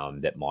next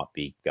round that might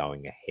be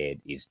going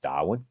ahead is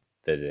Darwin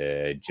for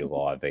the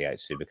July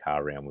V8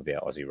 Supercar round with our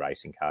Aussie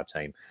racing car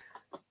team.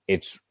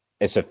 It's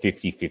a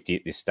 50-50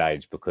 at this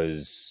stage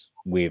because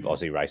with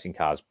Aussie racing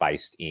cars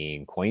based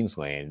in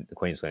Queensland,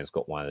 Queensland's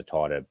got one of the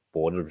tighter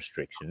border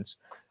restrictions.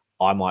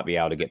 I might be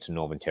able to get to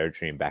Northern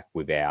Territory and back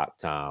without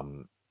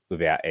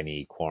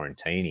any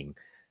quarantining,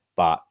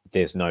 but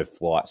there's no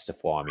flights to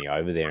fly me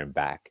over there and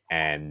back,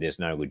 and there's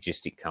no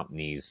logistic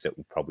companies that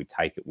would probably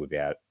take it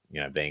without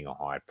being a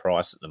high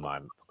price at the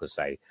moment because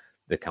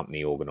the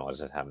company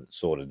organisers haven't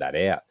sorted that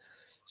out.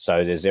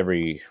 So there's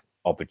every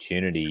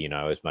opportunity,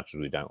 as much as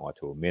we don't like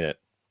to admit it,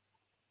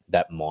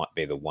 that might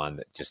be the one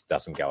that just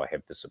doesn't go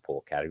ahead for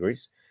support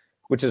categories,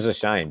 which is a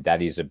shame.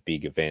 That is a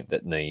big event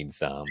that needs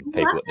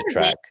people at the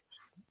track.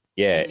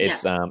 Yeah,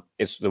 it's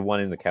the one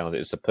in the calendar.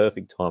 It's the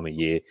perfect time of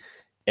year.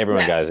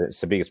 Everyone goes,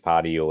 it's the biggest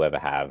party you'll ever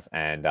have.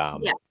 And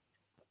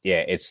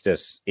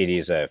it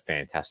is a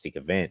fantastic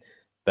event,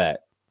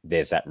 but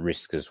there's that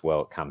risk as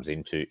well it comes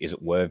into. Is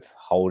it worth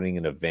holding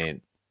an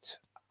event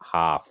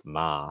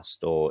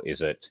half-mast, or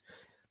is it,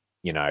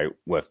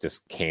 worth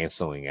just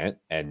cancelling it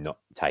and not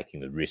taking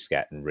the risk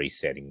out and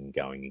resetting and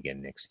going again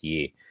next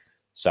year?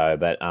 So,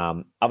 but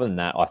other than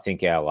that, I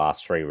think our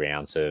last 3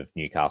 rounds of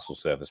Newcastle,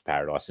 Surfers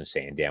Paradise and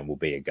Sandown will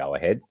be a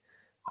go-ahead.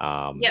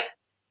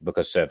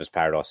 Because Surfers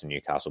Paradise and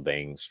Newcastle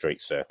being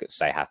street circuits,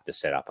 they have to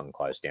set up and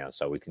close down,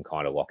 so we can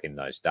kind of lock in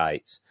those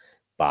dates.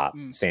 But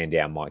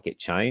Sandown might get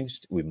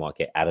changed. We might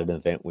get added an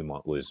event. We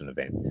might lose an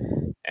event.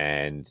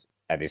 And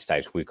at this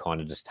stage, we're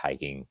kind of just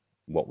taking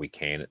what we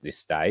can at this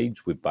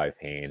stage with both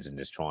hands and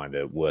just trying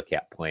to work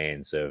out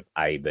plans of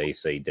A, B,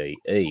 C, D,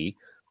 E.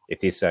 If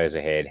this goes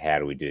ahead, how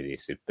do we do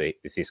this? If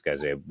this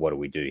goes ahead, what do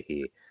we do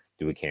here?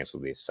 Do we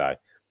cancel this? So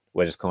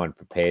we're just kind of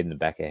prepared in the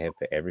back ahead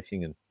for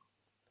everything and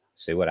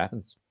see what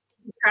happens.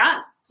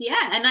 Trust,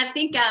 yeah. And I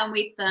think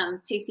with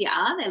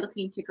TCR, they're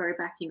looking to go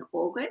back in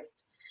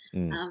August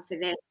for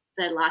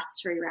their last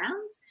 3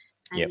 rounds.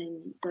 And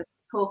then they'll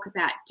talk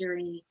about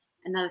doing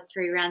another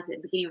 3 rounds at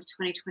the beginning of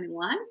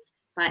 2021,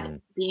 but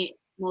be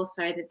more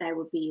so that they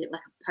would be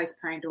like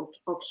postponed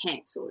or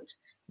cancelled.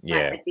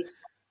 Yeah. But at this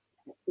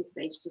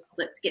stage, just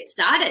let's get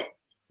started.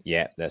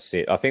 Yeah, that's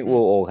it. I think we'll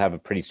all have a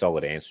pretty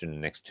solid answer in the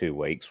next 2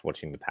 weeks,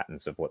 watching the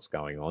patterns of what's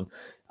going on.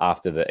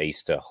 After the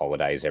Easter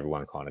holidays,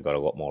 everyone kind of got a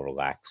lot more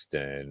relaxed,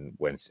 and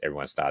when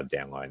everyone started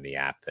downloading the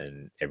app,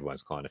 and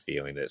everyone's kind of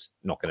feeling that it's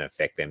not going to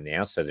affect them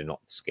now, so they're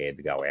not scared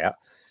to go out.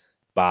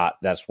 But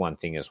that's one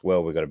thing as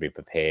well. We've got to be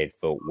prepared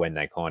for when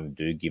they kind of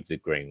do give the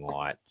green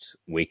light,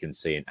 we can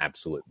see an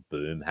absolute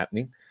boom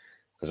happening.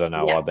 Because I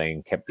know I've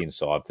been kept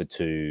inside for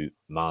 2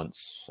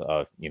 months.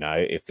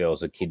 If there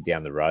was a kid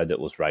down the road that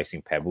was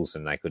racing pebbles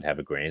and they could have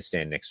a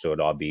grandstand next to it,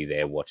 I'd be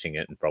there watching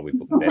it and probably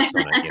putting bets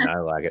on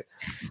it,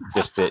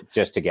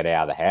 just to get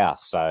out of the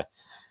house. So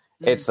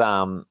it's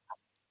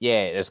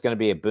there's going to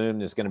be a boom,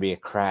 there's going to be a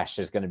crash,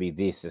 there's going to be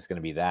this, there's going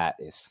to be that.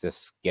 It's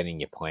just getting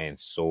your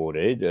plans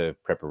sorted,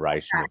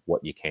 preparation of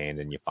what you can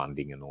and your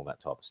funding and all that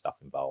type of stuff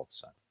involved.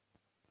 So.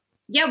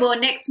 Yeah, well,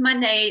 next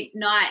Monday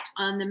night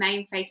on the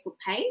main Facebook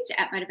page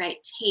at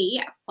Motivate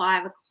Tea at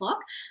 5 o'clock,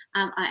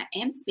 I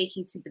am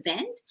speaking to the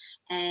band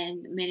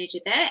and manager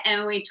there,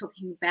 and we're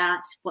talking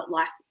about what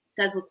life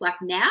does look like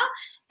now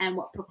and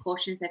what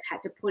precautions they've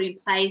had to put in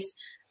place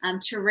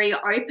to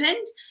reopen,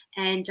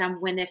 and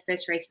when their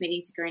first race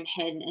meetings are going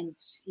ahead, and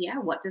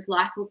what does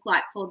life look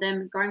like for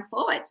them going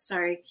forward.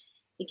 So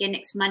again,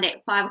 next Monday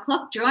at 5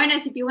 o'clock, join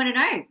us if you want to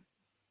know.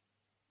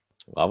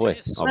 Lovely.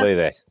 I'll be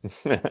there.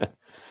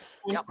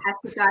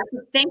 Fantastic, guys.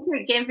 Thank you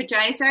again for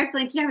joining. Sorry,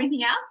 Flynn, do you have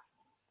anything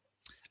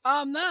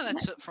else? No,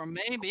 that's it from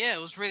me. But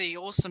it was really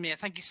awesome. Yeah,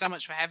 thank you so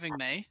much for having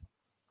me.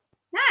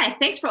 No,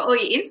 thanks for all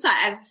your insight.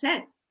 As I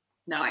said,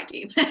 no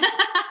idea. Can't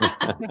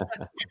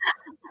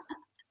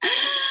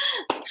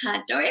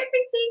do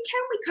everything,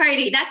 can we,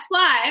 Cody? That's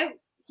why,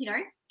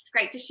 it's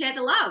great to share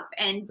the love,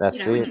 and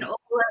we can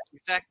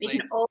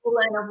all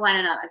learn of one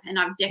another. And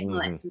I've definitely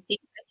learned some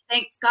things.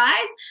 Thanks,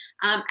 guys.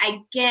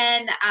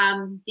 Again,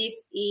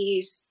 this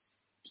is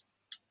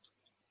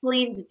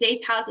Flynn's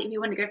details if you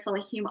want to go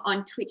follow him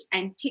on Twitch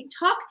and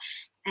TikTok.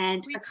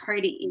 and for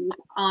Cody Eve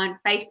on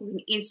Facebook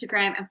and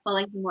Instagram, and follow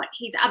him what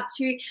he's up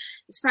to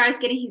as far as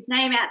getting his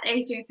name out there.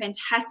 He's doing a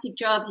fantastic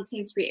job. He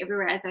seems to be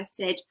everywhere, as I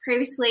said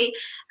previously.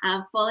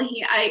 Follow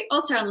him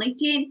also on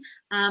LinkedIn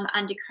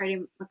under Cody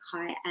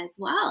Mackay as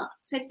well.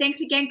 So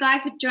thanks again,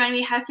 guys, for joining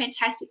me. Have a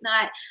fantastic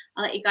night.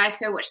 I'll let you guys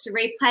go watch the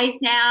replays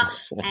now,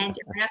 and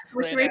everyone else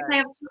watch the replay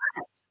of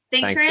tonight.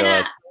 Thanks very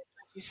much.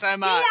 Thank you so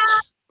much.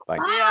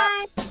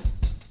 Bye.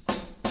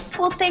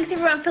 Well, thanks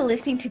everyone for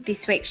listening to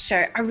this week's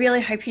show. I really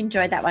hope you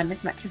enjoyed that one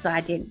as much as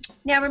I did.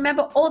 Now,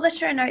 remember, all the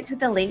show notes with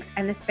the links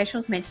and the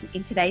specials mentioned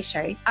in today's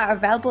show are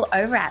available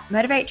over at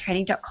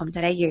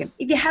motivatetraining.com.au.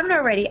 If you haven't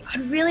already,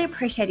 I'd really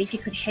appreciate it if you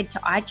could head to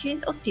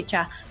iTunes or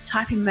Stitcher,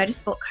 type in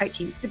Motorsport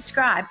Coaching,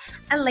 subscribe,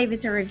 and leave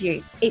us a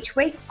review. Each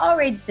week, I'll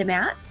read them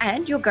out,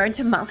 and you'll go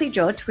into a monthly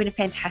draw to win a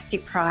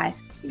fantastic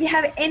prize. If you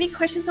have any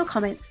questions or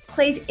comments,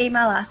 please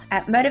email us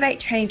at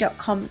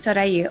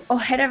motivatetraining.com.au or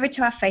head over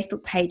to our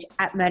Facebook page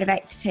at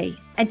Motivate to Tea.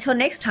 Until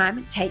next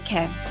time, take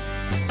care.